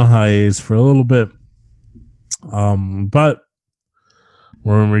has been on hiatus for a little bit. But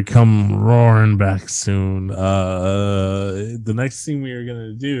when we come roaring back soon. The next thing we are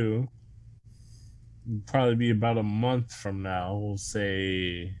gonna do will probably be about a month from now. We'll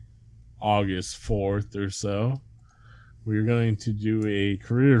say August 4th or so. We're going to do a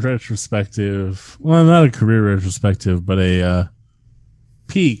career retrospective. Well, not a career retrospective, but a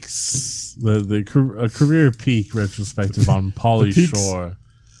peaks. A career peak retrospective on Pauly Shore.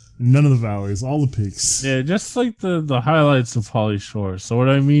 None of the valleys, all the peaks. Yeah, just like the highlights of Pauly Shore. So what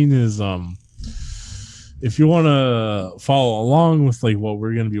I mean is, if you want to follow along with like what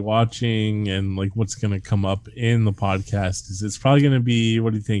we're going to be watching and like what's going to come up in the podcast, is it's probably going to be,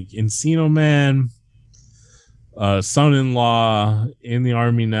 what do you think? Encino Man, Son-in-Law, In the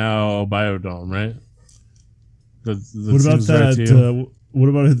Army Now, Biodome, right? What about that? What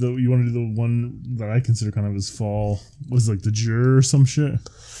about you want to do the one that I consider kind of as fall? Was like the Juror or some shit?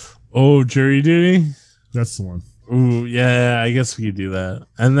 Oh, Jury Duty? That's the one. Ooh, yeah, I guess we could do that.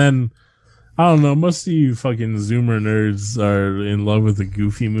 And then, I don't know, most of you fucking Zoomer nerds are in love with the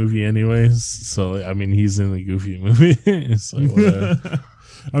Goofy movie anyways. So, I mean, he's in the Goofy movie. It's like, whatever.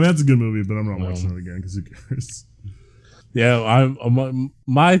 I mean, that's a good movie, but I'm not watching it again because who cares? Yeah,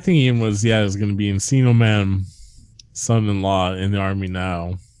 my thinking was, it was going to be Encino Man, Son-in-Law, In the Army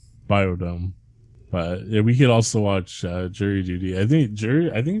Now, Biodome. But yeah, we could also watch Jury Duty. I think Jury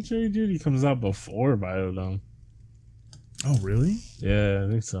Duty comes out before Biodome. Oh, really? Yeah, I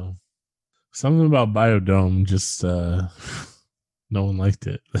think so. Something about Biodome, just no one liked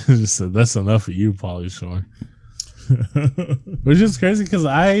it. Just said, that's enough of you, Pauly Shore. Which is crazy because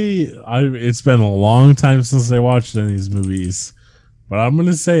it's been a long time since I watched any of these movies. But I'm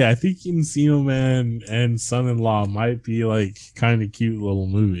gonna say I think Encino Man and Son-in-Law might be like kind of cute little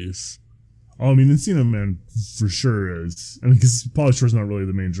movies. Oh, I mean, Encino Man for sure is. I mean, because Pauly Shore's not really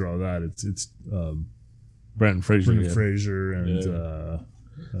the main draw of that. It's Brendan Fraser, Fraser and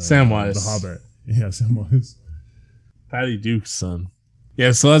Samwise, The Hobbit. Yeah, Samwise. Patty Duke's son.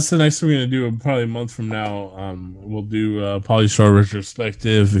 Yeah, so that's the next thing we're gonna do. Probably a month from now. We'll do Pauly Shore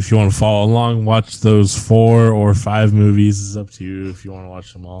retrospective. If you want to follow along, watch those 4 or 5 movies. It's up to you if you want to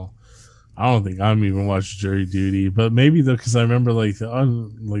watch them all. I don't think I'm even watched Jury Duty, but maybe though, because I remember like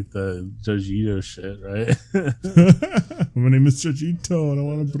the Judge Ito shit, right? My name is Judge Ito, and I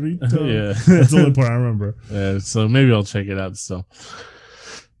want a burrito. Yeah, that's the only part I remember. Yeah, so maybe I'll check it out still.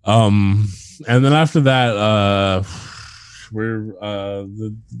 And then after that, we're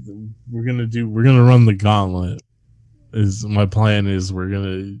gonna run the gauntlet. Is my plan is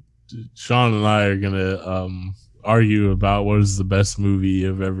Sean and I are gonna argue about what is the best movie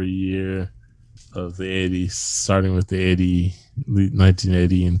of every year of the 80s, starting with the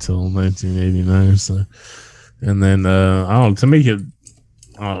 1980 until 1989 or so. And then I don't know, to make it,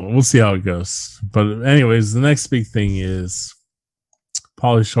 we'll see how it goes. But anyways, the next big thing is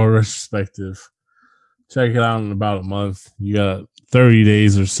Pauly Shore retrospective. Check it out in about a month. You got 30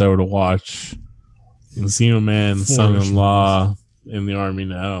 days or so to watch Encino Man, Son-in-Law, In the Army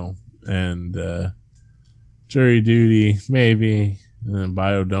Now, and Jury Duty, maybe, and then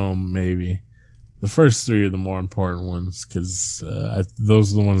Biodome, maybe. The first 3 are the more important ones because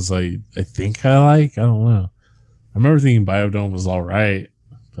those are the ones I think I like. I don't know. I remember thinking Biodome was all right,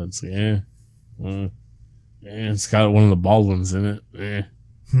 but it's like, it's got one of the bald ones in it. The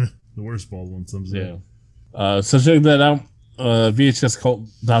worst bald ones, I'm saying. Yeah. So check that out.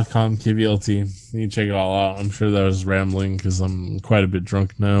 VHScult.com, KVLT. You can check it all out. I'm sure that was rambling because I'm quite a bit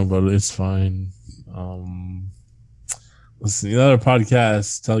drunk now, but it's fine. Listen to the other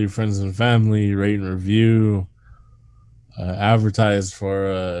podcasts, tell your friends and family, rate and review, advertise for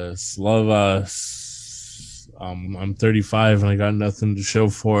us, love us. I'm 35 and I got nothing to show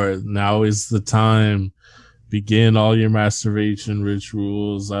for it. Now is the time. Begin all your masturbation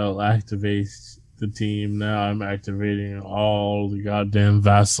rituals. I'll activate the team. Now I'm activating all the goddamn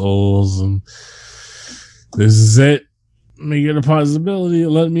vassals, and this is it. Make it a possibility.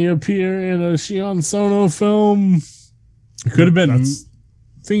 Let me appear in a Shion Sono film. It could have been.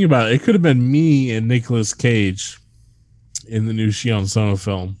 Think about it. It could have been me and Nicolas Cage in the new Shion Sono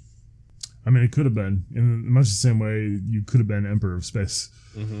film. I mean, it could have been in much the same way you could have been Emperor of Space.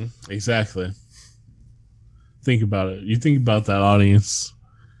 Mm-hmm. Exactly. Think about it. You think about that audience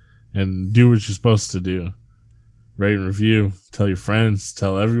and do what you're supposed to do. Rate and review. Tell your friends.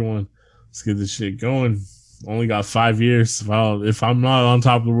 Tell everyone. Let's get this shit going. Only got 5 years. If I'm not on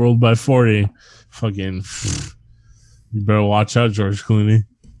top of the world by 40, fucking, you better watch out, George Clooney.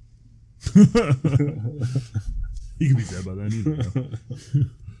 He could be dead by then.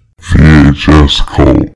 VHS Cult.